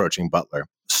was approaching Butler,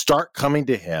 start coming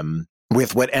to him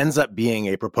with what ends up being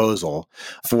a proposal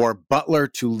for Butler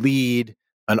to lead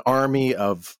an army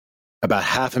of about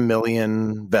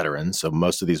 500,000 veterans, so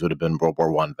most of these would have been World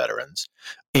War I veterans,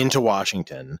 into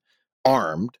Washington,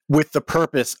 armed, with the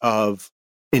purpose of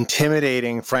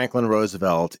intimidating Franklin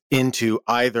Roosevelt into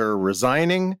either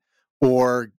resigning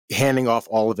or handing off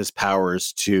all of his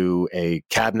powers to a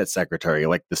cabinet secretary,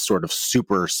 like this sort of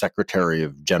super secretary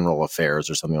of general affairs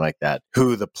or something like that,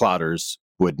 who the plotters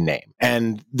would name.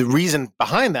 And the reason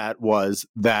behind that was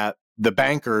that the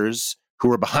bankers who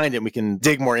were behind it. We can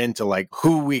dig more into like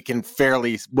who we can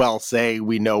fairly well say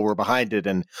we know were behind it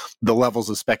and the levels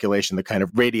of speculation that kind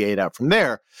of radiate out from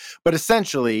there. But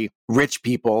essentially, rich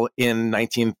people in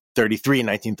 1933,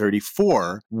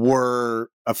 1934 were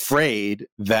afraid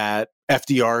that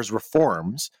FDR's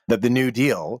reforms, that the New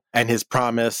Deal and his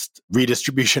promised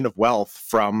redistribution of wealth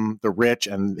from the rich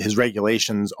and his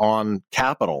regulations on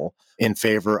capital in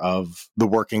favor of the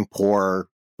working poor,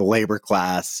 the labor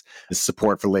class, the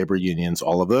support for labor unions,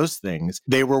 all of those things,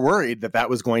 they were worried that that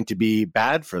was going to be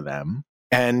bad for them.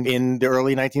 And in the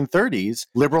early 1930s,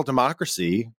 liberal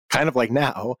democracy, kind of like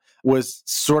now, was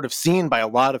sort of seen by a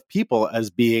lot of people as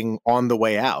being on the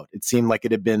way out. It seemed like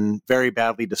it had been very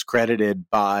badly discredited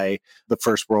by the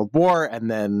First World War and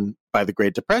then by the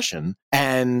Great Depression.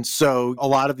 And so a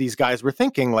lot of these guys were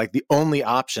thinking like the only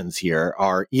options here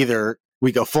are either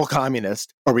we go full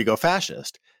communist or we go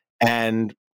fascist.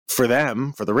 And for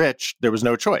them, for the rich, there was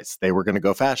no choice. They were going to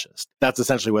go fascist. That's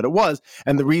essentially what it was.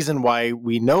 And the reason why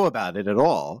we know about it at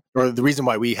all, or the reason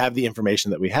why we have the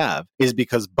information that we have, is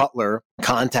because Butler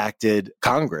contacted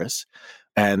Congress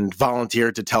and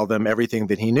volunteered to tell them everything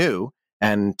that he knew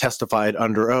and testified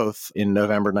under oath in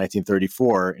November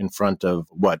 1934 in front of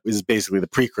what is basically the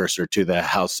precursor to the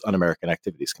House Un-American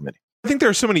Activities Committee. I think there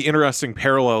are so many interesting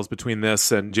parallels between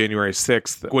this and January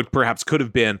 6th, what perhaps could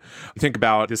have been. Think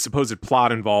about this supposed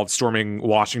plot involved storming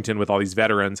Washington with all these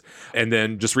veterans. And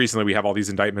then just recently, we have all these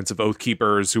indictments of Oath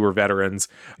Keepers who were veterans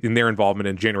in their involvement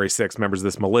in January 6th, members of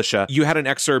this militia. You had an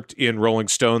excerpt in Rolling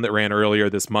Stone that ran earlier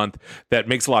this month that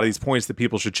makes a lot of these points that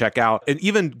people should check out. And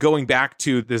even going back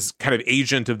to this kind of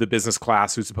agent of the business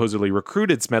class who supposedly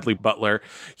recruited Smedley Butler,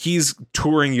 he's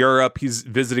touring Europe. He's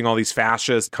visiting all these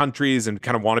fascist countries and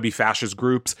kind of wannabe fascist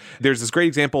groups. There's this great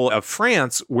example of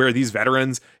France where these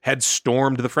veterans had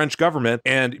stormed the French government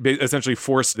and essentially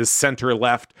forced this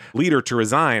center-left leader to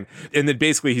resign. And then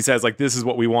basically he says, like, this is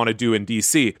what we want to do in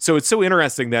DC. So it's so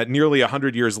interesting that nearly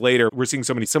 100 years later, we're seeing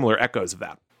so many similar echoes of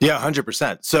that. Yeah,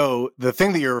 100%. So the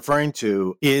thing that you're referring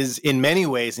to is in many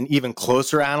ways an even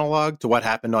closer analog to what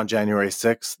happened on January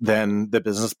 6th than the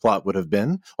business plot would have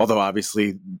been. Although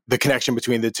obviously the connection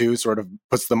between the two sort of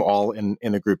puts them all in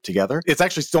a group together. It's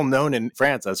actually still known in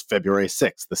France as February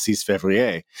 6th, the 6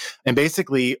 février. And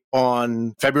basically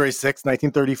on February 6th,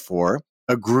 1934,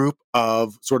 a group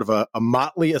of sort of a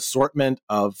motley assortment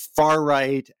of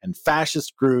far-right and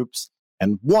fascist groups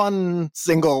and one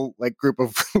single group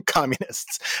of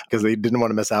communists, because they didn't want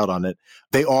to miss out on it.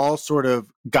 They all sort of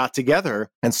got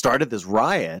together and started this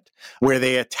riot where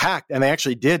they attacked, and they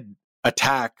actually did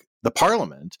attack the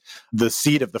parliament, the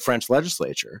seat of the French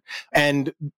legislature.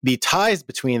 And the ties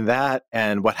between that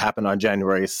and what happened on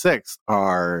January 6th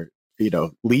are,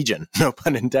 legion, no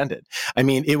pun intended. I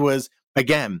mean, it was,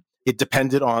 again, it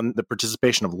depended on the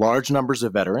participation of large numbers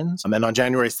of veterans. And then on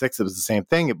January 6th, it was the same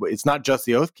thing. It's not just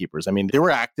the Oath Keepers. I mean, there were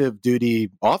active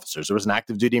duty officers. There was an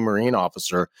active duty Marine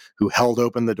officer who held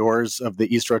open the doors of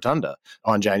the East Rotunda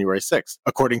on January 6th,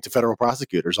 according to federal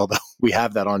prosecutors, although we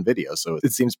have that on video. So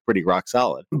it seems pretty rock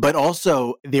solid. But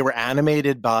also, they were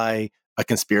animated by a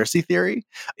conspiracy theory.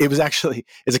 It's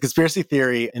a conspiracy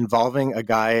theory involving a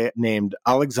guy named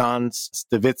Alexandre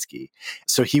Stavitsky.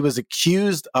 So he was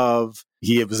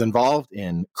he was involved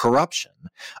in corruption.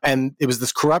 And it was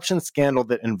this corruption scandal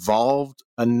that involved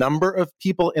a number of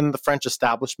people in the French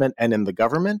establishment and in the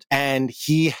government. And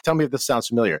tell me if this sounds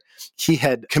familiar, he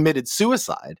had committed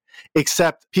suicide,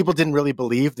 except people didn't really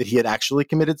believe that he had actually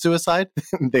committed suicide.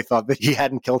 They thought that he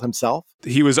hadn't killed himself.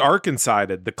 He was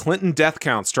Arkancided. The Clinton death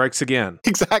count strikes again.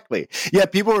 Exactly. Yeah,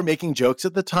 people were making jokes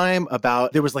at the time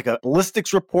about, there was a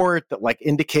ballistics report that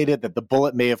indicated that the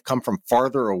bullet may have come from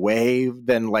farther away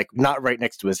than not right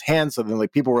next to his hand. So then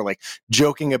people were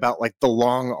joking about the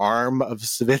long arm of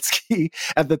Savitsky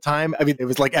at the time. I mean, it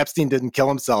was Epstein didn't kill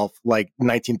himself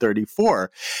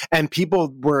 1934. And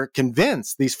people were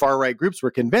convinced, these far-right groups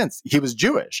were convinced he was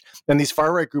Jewish. And these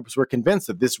far-right groups were convinced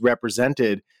that this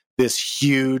represented this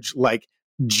huge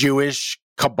Jewish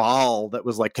cabal that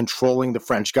was controlling the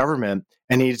French government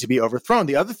and needed to be overthrown.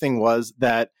 The other thing was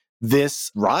that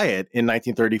this riot in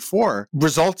 1934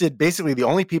 resulted, basically the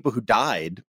only people who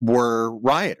died were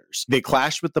rioters. They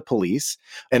clashed with the police,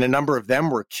 and a number of them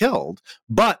were killed,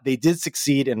 but they did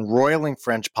succeed in roiling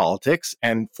French politics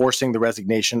and forcing the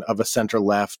resignation of a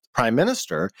center-left prime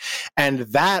minister. And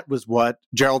that was what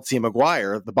Gerald C.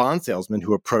 Maguire, the bond salesman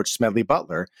who approached Smedley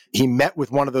Butler, he met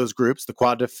with one of those groups, the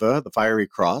Croix de Feu, the Fiery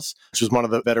Cross, which was one of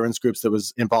the veterans groups that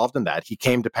was involved in that. He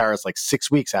came to Paris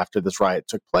 6 weeks after this riot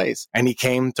took place, and he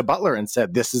came to Butler and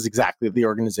said, this is exactly the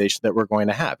organization that we're going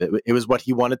to have. It was what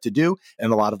he wanted to do,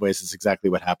 and a lot lot of ways, it's exactly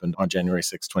what happened on January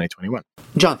 6, 2021.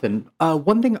 Jonathan,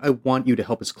 one thing I want you to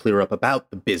help us clear up about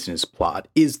the business plot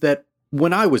is that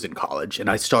when I was in college and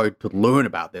I started to learn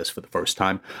about this for the first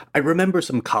time, I remember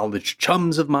some college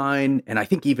chums of mine, and I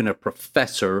think even a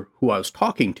professor who I was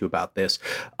talking to about this,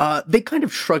 they kind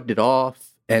of shrugged it off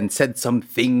and said some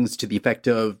things to the effect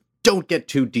of, don't get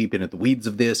too deep into the weeds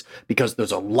of this because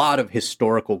there's a lot of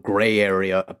historical gray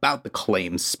area about the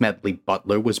claims Smedley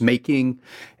Butler was making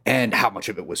and how much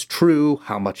of it was true,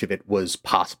 how much of it was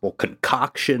possible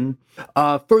concoction.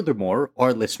 Furthermore,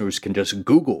 our listeners can just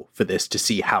Google for this to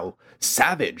see how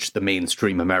savage the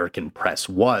mainstream American press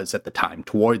was at the time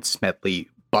towards Smedley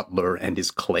Butler and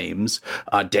his claims,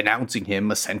 denouncing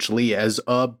him essentially as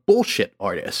a bullshit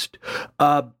artist.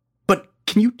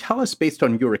 Can you tell us, based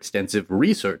on your extensive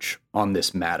research on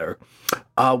this matter,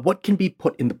 what can be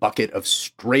put in the bucket of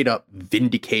straight-up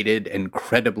vindicated and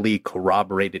credibly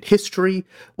corroborated history?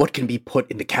 What can be put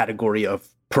in the category of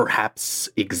perhaps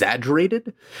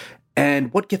exaggerated?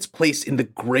 And what gets placed in the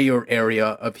grayer area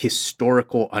of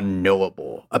historical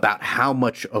unknowable about how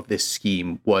much of this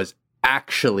scheme was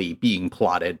actually being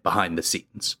plotted behind the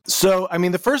scenes? So, I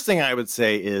mean, the first thing I would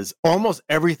say is almost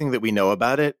everything that we know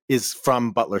about it is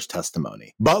from Butler's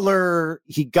testimony. Butler,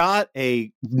 he got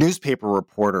a newspaper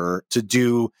reporter to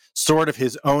do sort of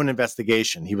his own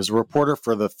investigation. He was a reporter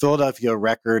for the Philadelphia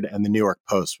Record and the New York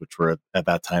Post, which were at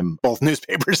that time both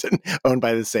newspapers and owned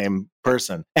by the same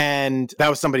person. And that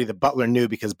was somebody that Butler knew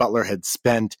because Butler had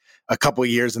spent a couple of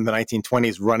years in the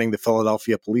 1920s running the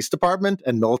Philadelphia Police Department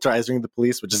and militarizing the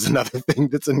police, which is another thing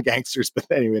that's in Gangsters. But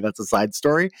anyway, that's a side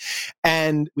story.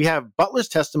 And we have Butler's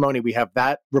testimony. We have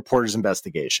that reporter's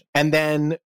investigation. And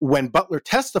then when Butler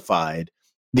testified,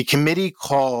 the committee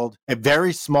called a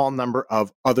very small number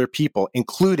of other people,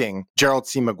 including Gerald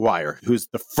C. McGuire, who's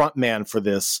the front man for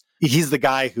this. He's the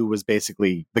guy who was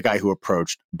basically the guy who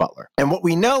approached Butler. And what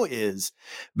we know is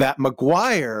that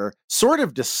McGuire, sort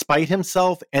of despite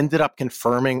himself, ended up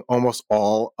confirming almost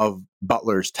all of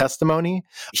Butler's testimony.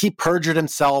 He perjured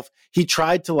himself. He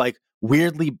tried to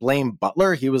weirdly blame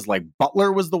Butler. He was like,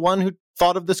 Butler was the one who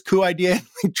thought of this coup idea.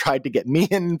 He tried to get me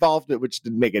involved, which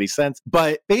didn't make any sense.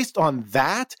 But based on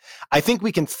that, I think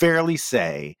we can fairly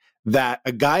say that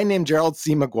a guy named Gerald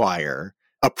C. McGuire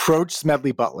approached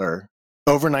Smedley Butler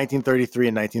over 1933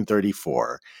 and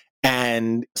 1934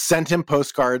 and sent him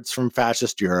postcards from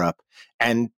fascist Europe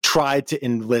and tried to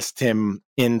enlist him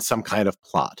in some kind of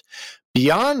plot.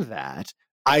 Beyond that,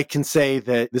 I can say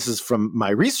that this is from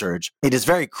my research. It is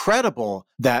very credible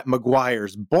that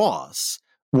McGuire's boss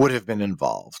would have been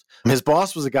involved. His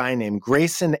boss was a guy named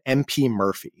Grayson M.P.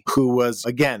 Murphy, who was,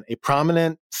 again, a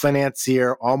prominent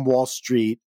financier on Wall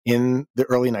Street in the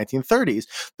early 1930s.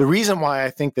 The reason why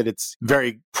I think that it's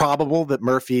very probable that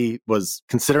Murphy was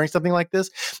considering something like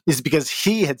this is because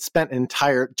he had spent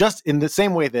just in the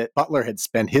same way that Butler had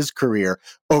spent his career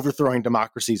overthrowing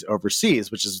democracies overseas,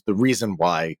 which is the reason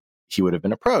why he would have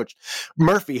been approached.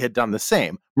 Murphy had done the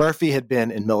same. Murphy had been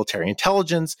in military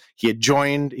intelligence. He had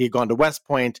gone to West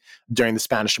Point during the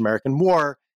Spanish-American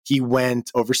War. He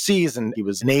went overseas and he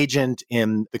was an agent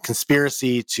in the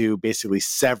conspiracy to basically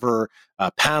sever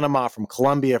Panama from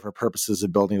Colombia for purposes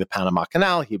of building the Panama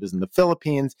Canal. He was in the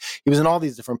Philippines. He was in all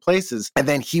these different places. And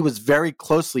then he was very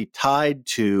closely tied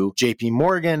to JP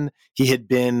Morgan. He had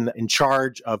been in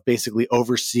charge of basically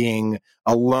overseeing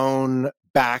a loan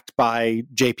backed by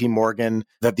JP Morgan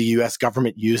that the US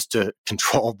government used to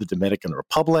control the Dominican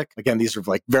Republic. Again, these are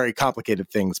very complicated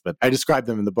things, but I describe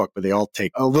them in the book, but they all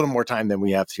take a little more time than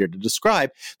we have here to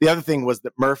describe. The other thing was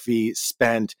that Murphy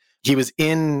he was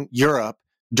in Europe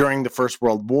during the First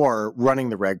World War running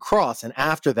the Red Cross. And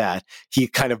after that, he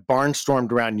kind of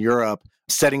barnstormed around Europe,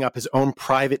 setting up his own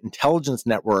private intelligence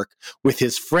network with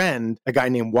his friend, a guy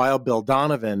named Wild Bill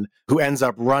Donovan, who ends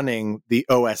up running the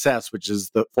OSS, which is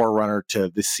the forerunner to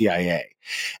the CIA.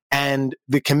 And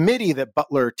the committee that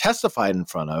Butler testified in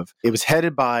front of, it was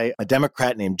headed by a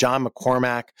Democrat named John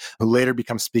McCormack, who later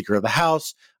becomes Speaker of the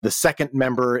House. The second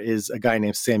member is a guy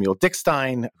named Samuel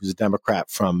Dickstein, who's a Democrat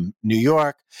from New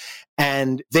York.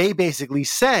 And they basically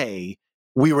say,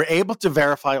 we were able to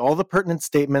verify all the pertinent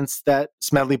statements that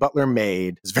Smedley Butler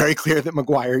made. It's very clear that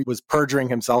McGuire was perjuring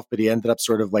himself, but he ended up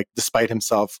despite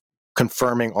himself,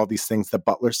 confirming all these things that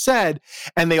Butler said.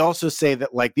 And they also say that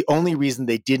the only reason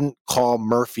they didn't call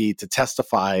Murphy to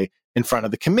testify in front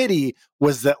of the committee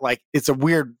was that it's a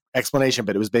weird explanation,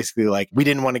 but it was basically we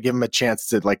didn't want to give him a chance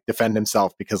to defend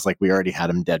himself because we already had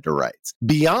him dead to rights.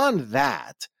 Beyond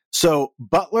that, so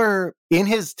Butler, in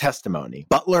his testimony,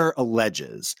 Butler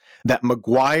alleges that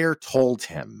McGuire told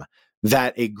him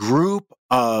that a group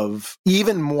of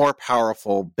even more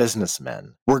powerful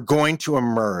businessmen were going to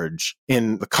emerge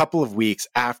in a couple of weeks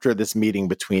after this meeting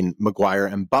between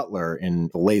McGuire and Butler in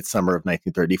the late summer of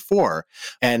 1934.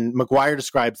 And McGuire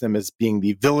describes them as being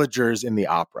the villagers in the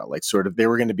opera, like sort of they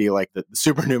were going to be like the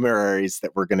supernumeraries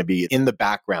that were going to be in the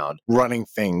background running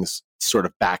things sort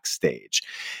of backstage.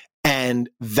 And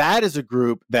that is a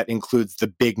group that includes the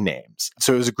big names.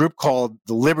 So it was a group called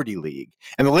the Liberty League.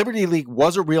 And the Liberty League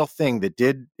was a real thing that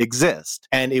did exist.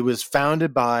 And it was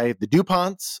founded by the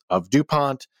DuPonts of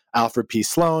DuPont, Alfred P.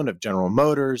 Sloan of General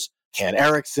Motors, Ken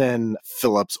Erickson,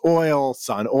 Phillips Oil,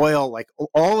 Sun Oil, like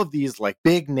all of these like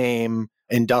big name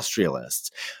industrialists.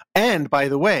 And by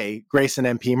the way, Grayson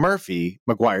M.P. Murphy,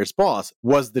 McGuire's boss,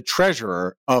 was the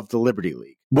treasurer of the Liberty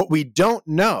League. What we don't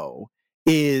know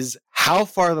is how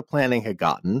far the planning had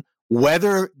gotten,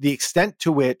 whether the extent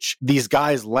to which these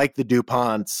guys like the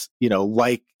DuPonts,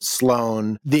 like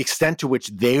Sloan, the extent to which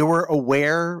they were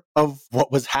aware of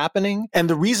what was happening. And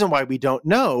the reason why we don't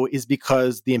know is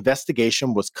because the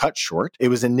investigation was cut short. It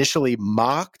was initially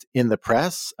mocked in the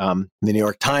press. The New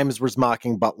York Times was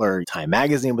mocking Butler. Time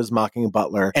Magazine was mocking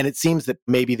Butler. And it seems that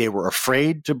maybe they were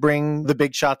afraid to bring the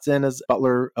big shots in, as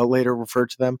Butler later referred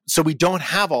to them. So we don't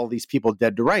have all these people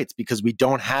dead to rights because we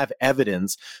don't have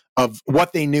evidence of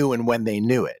what they knew and when they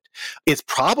knew it. It's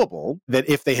probable that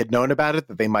if they had known about it,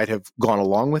 that they might have gone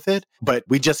along with it, but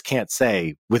we just can't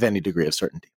say with any degree of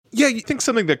certainty. Yeah, you think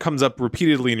something that comes up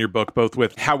repeatedly in your book, both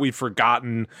with how we've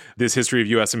forgotten this history of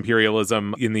U.S.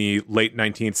 imperialism in the late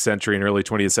 19th century and early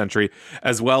 20th century,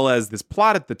 as well as this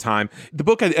plot at the time. The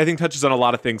book, I think, touches on a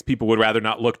lot of things people would rather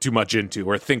not look too much into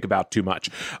or think about too much.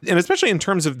 And especially in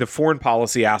terms of the foreign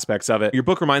policy aspects of it, your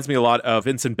book reminds me a lot of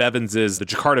Vincent Bevans's The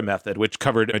Jakarta Method, which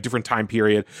covered a different time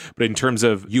period, but in terms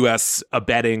of U.S.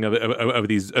 abetting of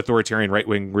these authoritarian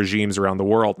right-wing regimes around the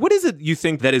world. What is it you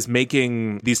think that is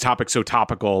making these topics so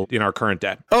topical in our current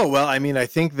day? Oh, well, I mean, I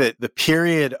think that the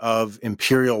period of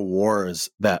imperial wars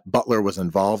that Butler was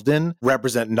involved in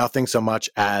represent nothing so much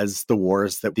as the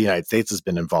wars that the United States has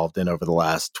been involved in over the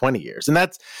last 20 years. And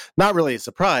that's not really a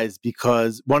surprise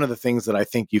because one of the things that I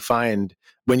think you find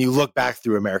when you look back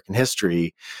through American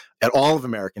history, at all of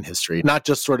American history, not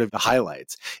just sort of the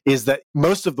highlights, is that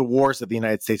most of the wars that the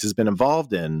United States has been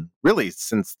involved in, really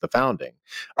since the founding,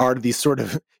 are these sort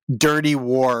of dirty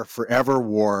war, forever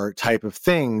war type of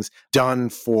things done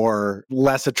for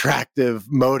less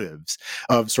attractive motives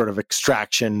of sort of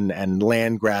extraction and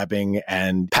land grabbing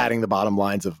and padding the bottom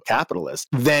lines of capitalists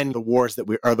than the wars that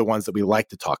are the ones that we like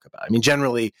to talk about. I mean,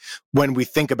 generally, when we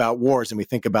think about wars and we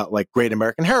think about like great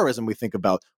American heroism, we think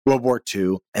about World War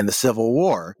II and the Civil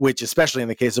War, which especially in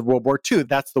the case of World War II,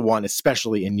 that's the one,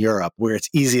 especially in Europe, where it's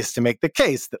easiest to make the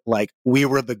case that like we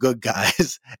were the good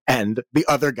guys and the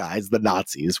other guys, the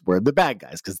Nazis, were the bad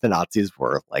guys because the Nazis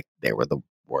were like, they were the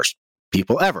worst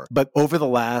people ever. But over the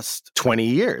last 20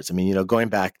 years, I mean, going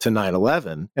back to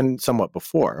 9/11 and somewhat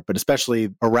before, but especially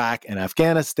Iraq and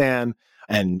Afghanistan,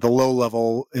 and the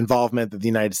low-level involvement that the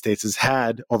United States has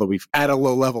had, although at a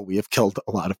low level, we have killed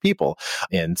a lot of people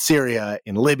in Syria,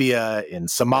 in Libya, in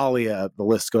Somalia, the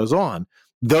list goes on.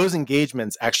 Those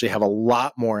engagements actually have a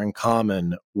lot more in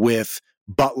common with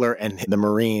Butler and the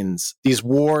Marines. These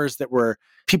wars that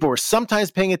people were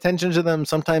sometimes paying attention to them,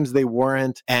 sometimes they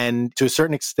weren't. And to a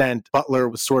certain extent, Butler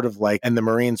was sort of like, and the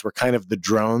Marines were kind of the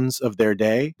drones of their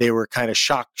day. They were kind of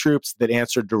shock troops that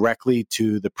answered directly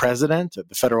to the president,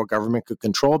 the federal government could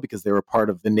control because they were part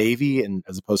of the Navy and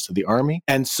as opposed to the Army.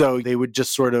 And so they would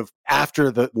just sort of, after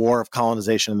the war of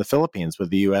colonization in the Philippines, where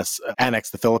the U.S.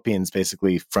 annexed the Philippines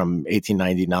basically from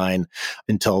 1899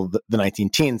 until the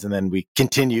 19-teens, and then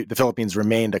the Philippines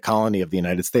remained a colony of the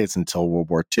United States until World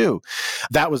War II.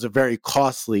 That was a very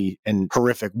costly and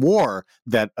horrific war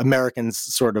that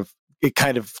Americans it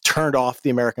kind of turned off the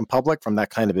American public from that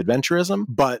kind of adventurism.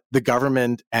 But the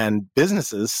government and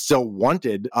businesses still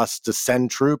wanted us to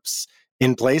send troops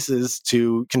in places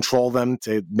to control them,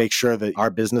 to make sure that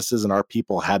our businesses and our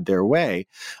people had their way.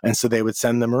 And so they would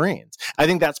send the Marines. I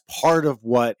think that's part of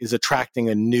what is attracting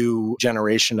a new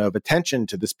generation of attention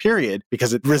to this period,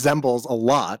 because it resembles a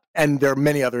lot, and there are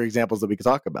many other examples that we could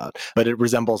talk about, but it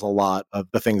resembles a lot of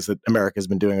the things that America has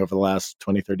been doing over the last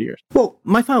 20, 30 years. Well,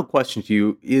 my final question to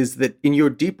you is that in your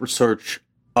deep research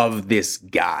of this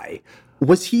guy,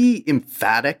 was he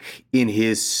emphatic in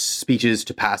his speeches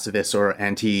to pacifists or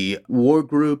anti-war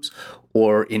groups,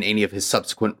 or in any of his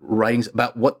subsequent writings,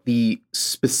 about what the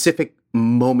specific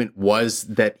moment was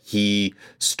that he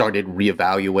started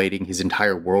reevaluating his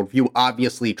entire worldview?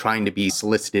 Obviously, trying to be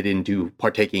solicited into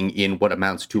partaking in what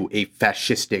amounts to a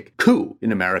fascistic coup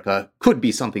in America could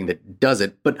be something that does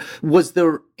it. But was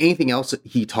there anything else that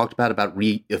he talked about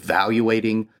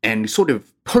reevaluating and sort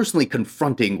of personally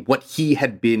confronting what he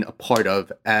had been a part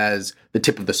of as the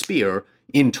tip of the spear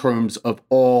in terms of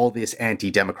all this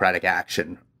anti-democratic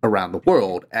action around the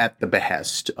world at the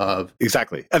behest of...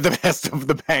 Exactly. At the behest of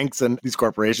the banks and these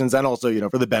corporations, and also,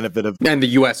 for the benefit of... And the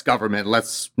U.S. government.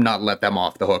 Let's not let them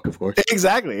off the hook, of course.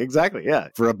 Exactly. Yeah.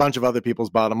 For a bunch of other people's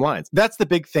bottom lines. That's the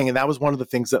big thing. And that was one of the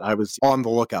things that I was on the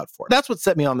lookout for. That's what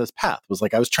set me on this path, was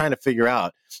I was trying to figure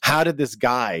out, how did this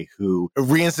guy who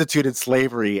reinstituted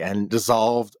slavery and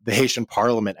dissolved the Haitian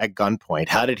parliament at gunpoint,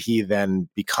 how did he then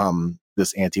become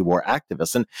this anti-war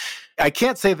activist? And I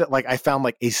can't say that I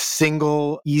found a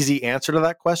single easy answer to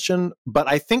that question, but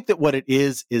I think that what it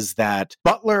is that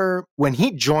Butler, when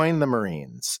he joined the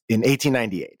Marines in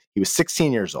 1898, he was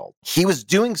 16 years old. He was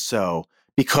doing so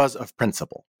because of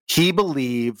principle. He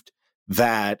believed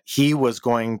that he was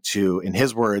going to, in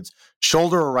his words,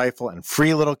 shoulder a rifle and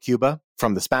free little Cuba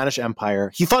from the Spanish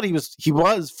Empire. He thought he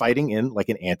was fighting in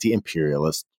an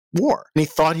anti-imperialist war. And he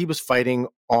thought he was fighting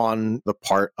on the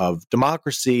part of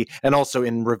democracy and also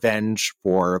in revenge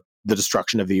for the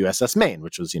destruction of the USS Maine,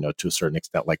 which was, to a certain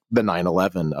extent, the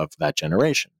 9/11 of that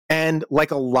generation. And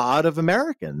like a lot of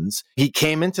Americans, he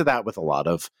came into that with a lot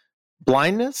of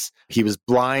blindness. He was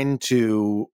blind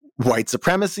to white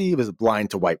supremacy. He was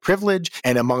blind to white privilege.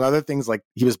 And among other things,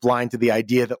 he was blind to the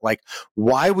idea that,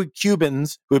 why would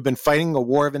Cubans who had been fighting a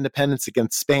war of independence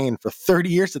against Spain for 30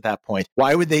 years at that point,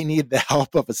 why would they need the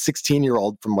help of a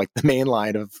 16-year-old from the main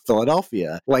line of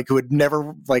Philadelphia, who had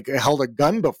never held a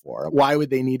gun before? Why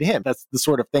would they need him? That's the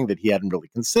sort of thing that he hadn't really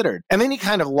considered. And then he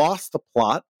kind of lost the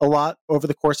plot a lot over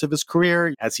the course of his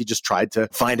career as he just tried to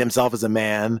find himself as a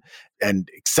man and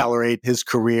accelerate his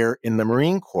career in the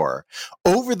Marine Corps.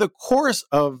 Over the course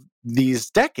of these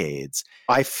decades,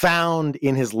 I found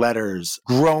in his letters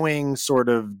growing sort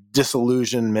of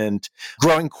disillusionment,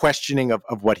 growing questioning of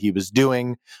what he was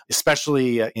doing,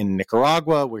 especially in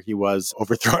Nicaragua, where he was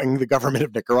overthrowing the government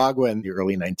of Nicaragua in the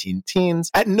early 19-teens.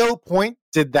 At no point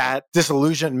did that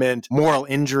disillusionment, moral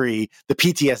injury, the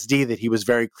PTSD that he was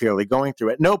very clearly going through,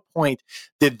 at no point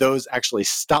did those actually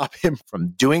stop him from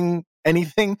doing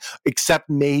anything, except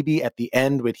maybe at the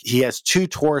end when he has two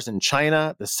tours in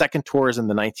China. The second tour is in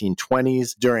the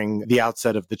 1920s during the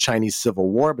outset of the Chinese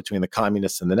Civil War between the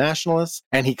communists and the nationalists.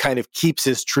 And he kind of keeps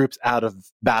his troops out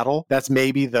of battle. That's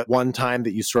maybe the one time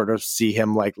that you sort of see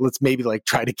him let's maybe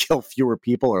try to kill fewer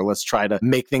people, or let's try to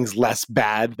make things less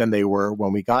bad than they were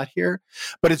when we got here.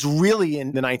 But it's really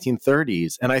in the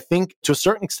 1930s. And I think to a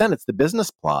certain extent, it's the business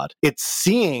plot. It's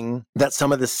seeing that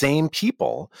some of the same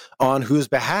people on whose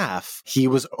behalf he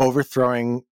was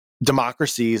overthrowing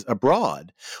democracies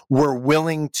abroad were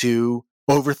willing to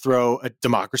overthrow a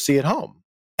democracy at home.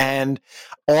 And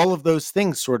all of those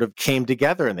things sort of came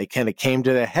together, and they kind of came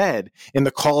to the head in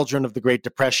the cauldron of the Great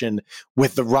Depression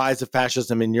with the rise of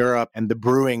fascism in Europe and the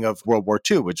brewing of World War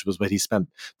II, which was what he spent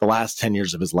the last 10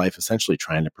 years of his life essentially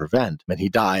trying to prevent. And he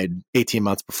died 18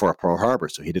 months before Pearl Harbor,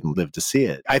 so he didn't live to see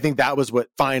it. I think that was what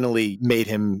finally made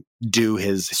him do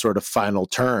his sort of final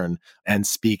turn and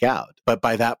speak out. But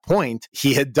by that point,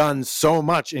 he had done so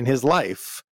much in his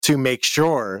life to make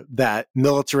sure that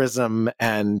militarism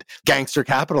and gangster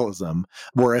capitalism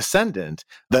were ascendant,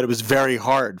 that it was very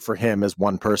hard for him as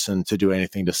one person to do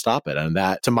anything to stop it. And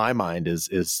that, to my mind,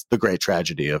 is the great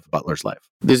tragedy of Butler's life.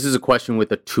 This is a question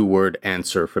with a two-word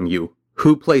answer from you.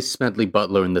 Who plays Smedley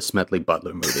Butler in the Smedley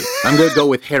Butler movie? I'm going to go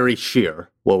with Harry Shearer.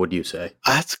 What would you say?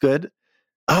 That's good.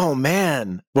 Oh,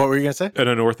 man. What were you going to say? An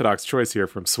unorthodox choice here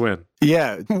from Swin.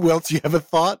 Yeah. Will, do you have a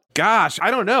thought? Gosh, I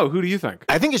don't know. Who do you think?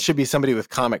 I think it should be somebody with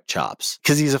comic chops,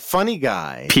 because he's a funny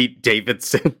guy. Pete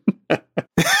Davidson.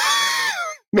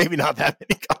 Maybe not that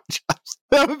many comic chops.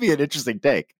 That would be an interesting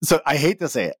take. So I hate to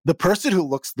say it. The person who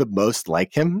looks the most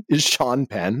like him is Sean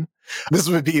Penn. This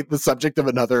would be the subject of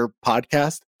another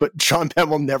podcast, but Sean Penn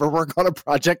will never work on a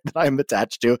project that I'm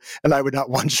attached to, and I would not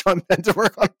want Sean Penn to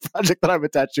work on a project that I'm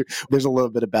attached to. There's a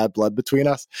little bit of bad blood between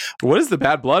us. What is the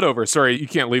bad blood over? Sorry, you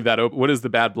can't leave that open. What is the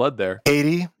bad blood there?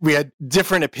 Haiti. We had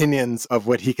different opinions of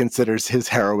what he considers his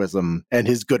heroism and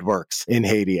his good works in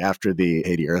Haiti after the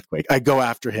Haiti earthquake. I go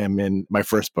after him in my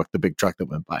first book, The Big Truck That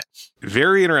Went By.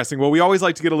 Very interesting. Well, we always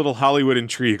like to get a little Hollywood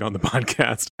intrigue on the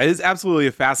podcast. It is absolutely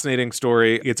a fascinating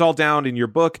story. It's all down in your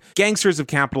book, Gangsters of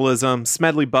Capitalism,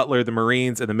 Smedley Butler, the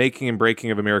Marines, and the Making and Breaking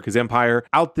of America's Empire.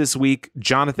 Out this week,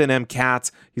 Jonathan M.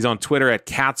 Katz. He's on Twitter at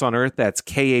Katz on Earth. That's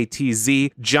Katz.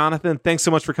 Jonathan, thanks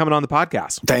so much for coming on the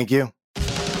podcast. Thank you.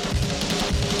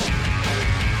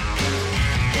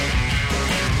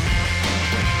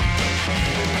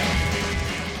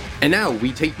 And now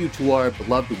we take you to our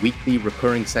beloved weekly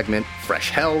recurring segment,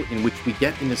 Fresh Hell, in which we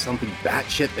get into something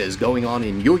batshit that is going on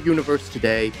in your universe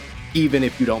today, even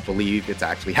if you don't believe it's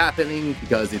actually happening,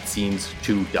 because it seems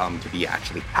too dumb to be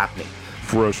actually happening.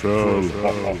 Fresh Hell.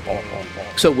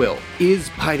 So, Will, is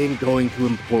Biden going to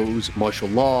impose martial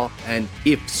law? And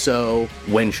if so,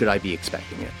 when should I be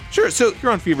expecting it? Sure. So here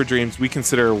on Fever Dreams, we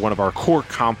consider one of our core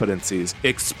competencies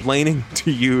explaining to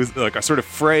you like a sort of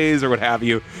phrase or what have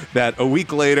you that a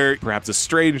week later, perhaps a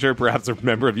stranger, perhaps a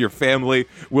member of your family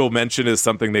will mention as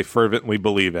something they fervently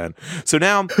believe in. So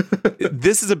now,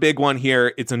 this is a big one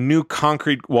here. It's a new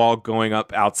concrete wall going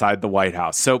up outside the White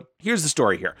House. So here's the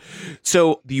story here.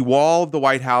 So the wall of the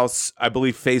White House, I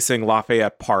believe facing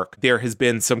Lafayette Park, there has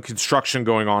been some construction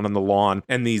going on the lawn,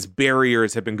 and these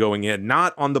barriers have been going in,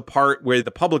 not on the part where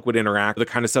the public would interact, the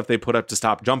kind of stuff they put up to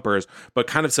stop jumpers, but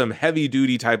kind of some heavy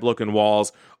duty type looking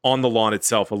walls on the lawn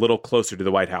itself, a little closer to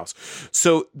the White House.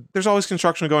 So there's always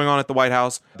construction going on at the White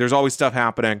House. There's always stuff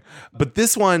happening. But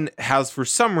this one has, for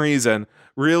some reason,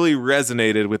 really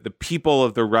resonated with the people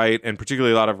of the right, and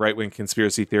particularly a lot of right-wing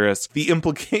conspiracy theorists. The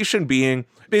implication being,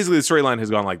 basically the storyline has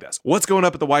gone like this. What's going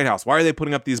up at the White House? Why are they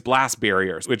putting up these blast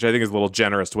barriers? Which I think is a little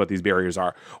generous to what these barriers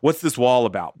are. What's this wall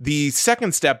about? The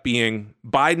second step being,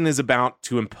 Biden is about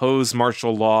to impose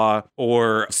martial law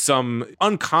or some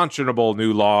unconscionable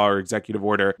new law or executive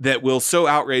order that will so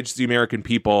outrage the American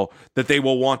people that they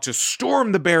will want to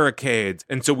storm the barricades.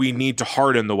 And so we need to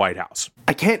harden the White House.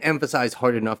 I can't emphasize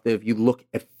hard enough that if you look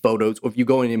at photos or if you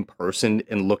go in person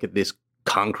and look at this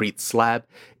concrete slab,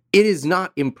 it is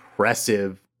not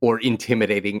impressive or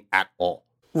intimidating at all.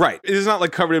 Right. It is not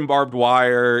like covered in barbed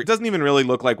wire. It doesn't even really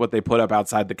look like what they put up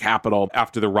outside the Capitol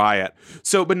after the riot.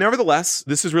 So, but nevertheless,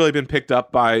 this has really been picked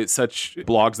up by such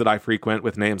blogs that I frequent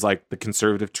with names like the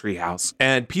Conservative Treehouse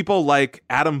and people like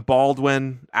Adam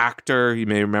Baldwin, actor, you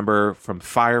may remember from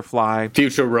Firefly.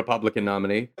 Future Republican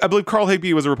nominee. I believe Carl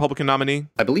Higbie was a Republican nominee.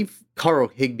 I believe Carl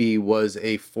Higbie was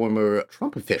a former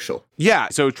Trump official. Yeah,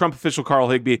 so Trump official Carl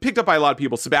Higbie, picked up by a lot of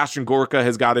people. Sebastian Gorka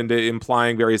has got into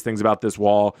implying various things about this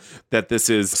wall, that this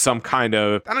is some kind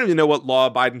of, I don't even know what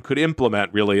law Biden could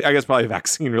implement, really. I guess probably a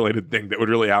vaccine-related thing that would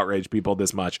really outrage people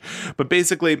this much. But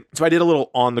basically, so I did a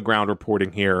little on-the-ground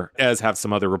reporting here, as have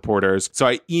some other reporters. So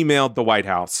I emailed the White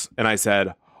House, and I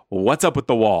said, what's up with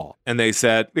the wall? And they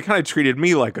said, they kind of treated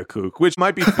me like a kook, which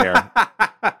might be fair.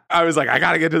 I was like, I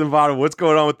got to get to the bottom of what's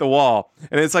going on with the wall.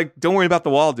 And it's like, don't worry about the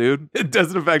wall, dude. It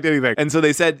doesn't affect anything. And so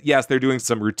they said, yes, they're doing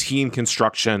some routine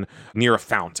construction near a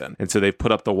fountain. And so they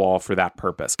put up the wall for that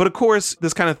purpose. But of course,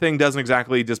 this kind of thing doesn't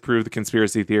exactly disprove the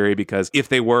conspiracy theory, because if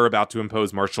they were about to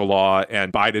impose martial law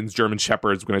and Biden's German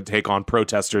Shepherds were going to take on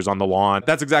protesters on the lawn,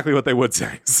 that's exactly what they would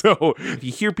say. So if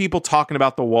you hear people talking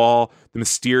about the wall, the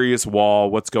mysterious wall,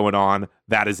 what's going on,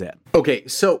 that is it. Okay,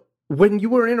 so when you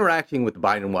were interacting with the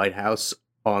Biden White House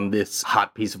on this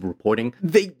hot piece of reporting,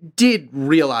 they did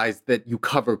realize that you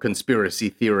cover conspiracy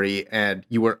theory and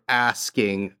you were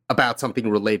asking about something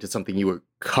related to something you were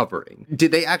covering.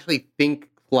 Did they actually think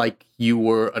like you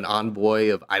were an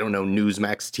envoy of, I don't know,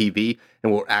 Newsmax TV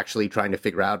and were actually trying to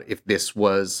figure out if this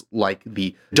was like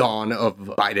the dawn of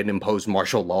Biden-imposed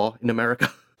martial law in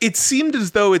America? It seemed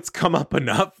as though it's come up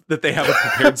enough that they have a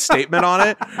prepared statement on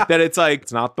it, that it's like,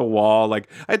 it's not the wall. Like,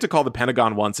 I had to call the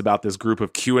Pentagon once about this group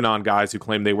of QAnon guys who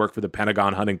claim they work for the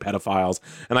Pentagon hunting pedophiles.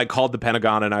 And I called the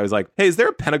Pentagon and I was like, hey, is there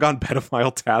a Pentagon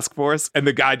pedophile task force? And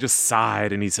the guy just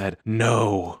sighed and he said,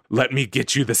 no, let me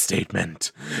get you the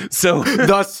statement. So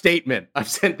the statement. I've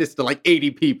sent this to like 80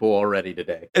 people already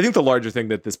today. I think the larger thing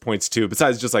that this points to,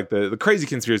 besides just like the crazy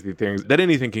conspiracy things that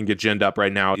anything can get ginned up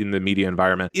right now in the media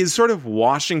environment, is sort of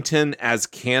Washington as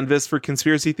canvas for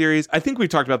conspiracy theories. I think we've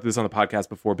talked about this on the podcast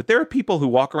before, but there are people who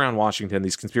walk around Washington,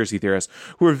 these conspiracy theorists,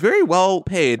 who are very well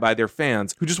paid by their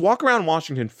fans, who just walk around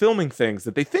Washington filming things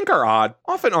that they think are odd,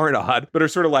 often aren't odd, but are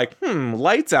sort of like,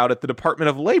 lights out at the Department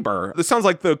of Labor. This sounds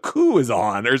like the coup is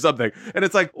on or something. And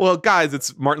it's like, well, guys,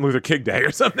 it's Martin Luther King Day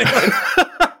or something.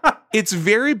 It's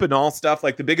very banal stuff.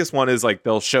 Like the biggest one is like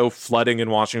they'll show flooding in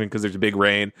Washington because there's a big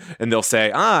rain, and they'll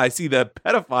say, I see the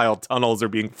pedophile tunnels are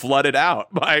being flooded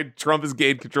out by Trump has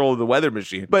gained control of the weather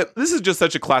machine. But this is just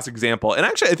such a classic example. And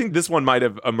actually, I think this one might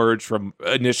have emerged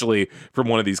initially from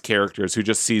one of these characters who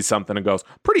just sees something and goes,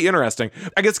 pretty interesting.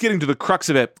 I guess getting to the crux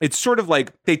of it, it's sort of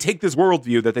like they take this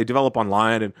worldview that they develop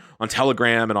online and on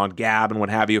Telegram and on Gab and what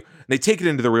have you, and they take it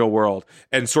into the real world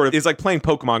and sort of, it's like playing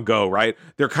Pokemon Go, right?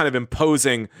 They're kind of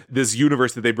imposing this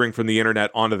universe that they bring from the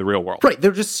internet onto the real world. Right.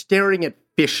 They're just staring at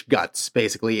fish guts,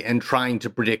 basically, and trying to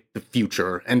predict the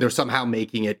future. And they're somehow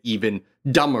making it even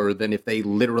dumber than if they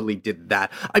literally did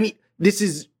that. I mean, this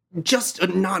is just a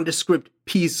nondescript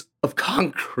piece of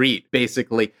concrete,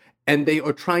 basically. And they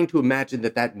are trying to imagine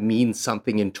that that means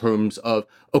something in terms of,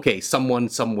 okay, someone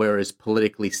somewhere is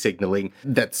politically signaling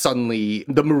that suddenly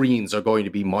the Marines are going to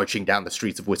be marching down the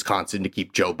streets of Wisconsin to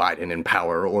keep Joe Biden in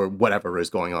power or whatever is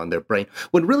going on in their brain.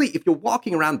 When really, if you're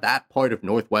walking around that part of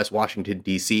Northwest Washington,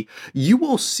 D.C., you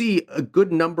will see a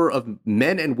good number of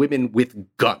men and women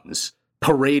with guns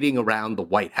parading around the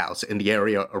White House and the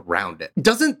area around it.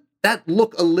 Doesn't that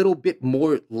look a little bit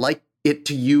more like it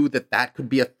to you that could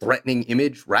be a threatening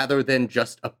image rather than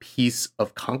just a piece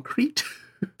of concrete?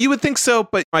 You would think so,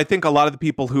 but I think a lot of the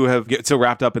people who have get so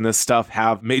wrapped up in this stuff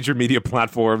have major media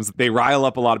platforms. They rile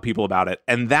up a lot of people about it.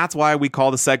 And that's why we call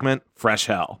the segment Fresh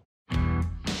Hell.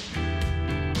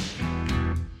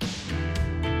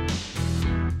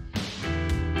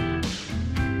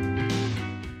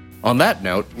 On that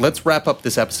note, let's wrap up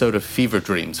this episode of Fever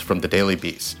Dreams from the Daily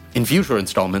Beast. In future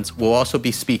installments, we'll also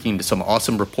be speaking to some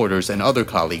awesome reporters and other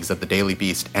colleagues at the Daily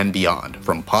Beast and beyond,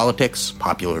 from politics,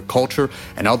 popular culture,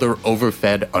 and other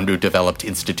overfed, underdeveloped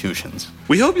institutions.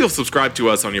 We hope you'll subscribe to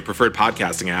us on your preferred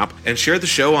podcasting app and share the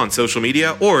show on social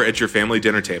media or at your family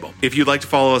dinner table. If you'd like to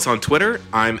follow us on Twitter,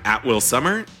 I'm at Will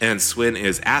Summer and Swin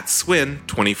is at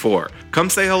Swin24. Come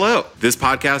say hello. This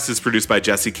podcast is produced by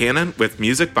Jesse Cannon with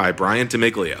music by Brian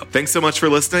DeMiglio. Thanks so much for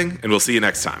listening, and we'll see you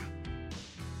next time.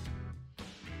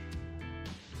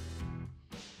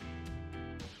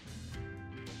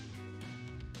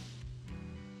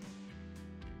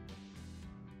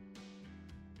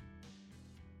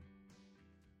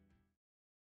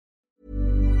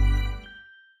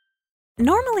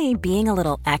 Normally, being a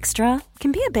little extra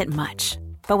can be a bit much,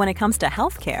 but when it comes to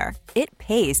healthcare, it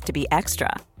pays to be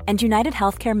extra. And United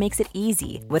Healthcare makes it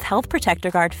easy with Health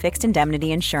Protector Guard fixed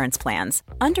indemnity insurance plans.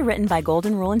 Underwritten by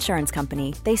Golden Rule Insurance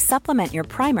Company, they supplement your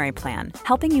primary plan,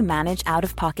 helping you manage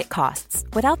out-of-pocket costs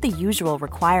without the usual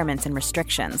requirements and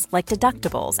restrictions like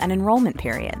deductibles and enrollment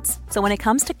periods. So when it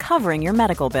comes to covering your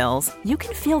medical bills, you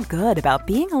can feel good about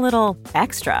being a little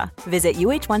extra. Visit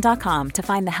UH1.com to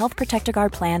find the Health Protector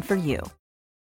Guard plan for you.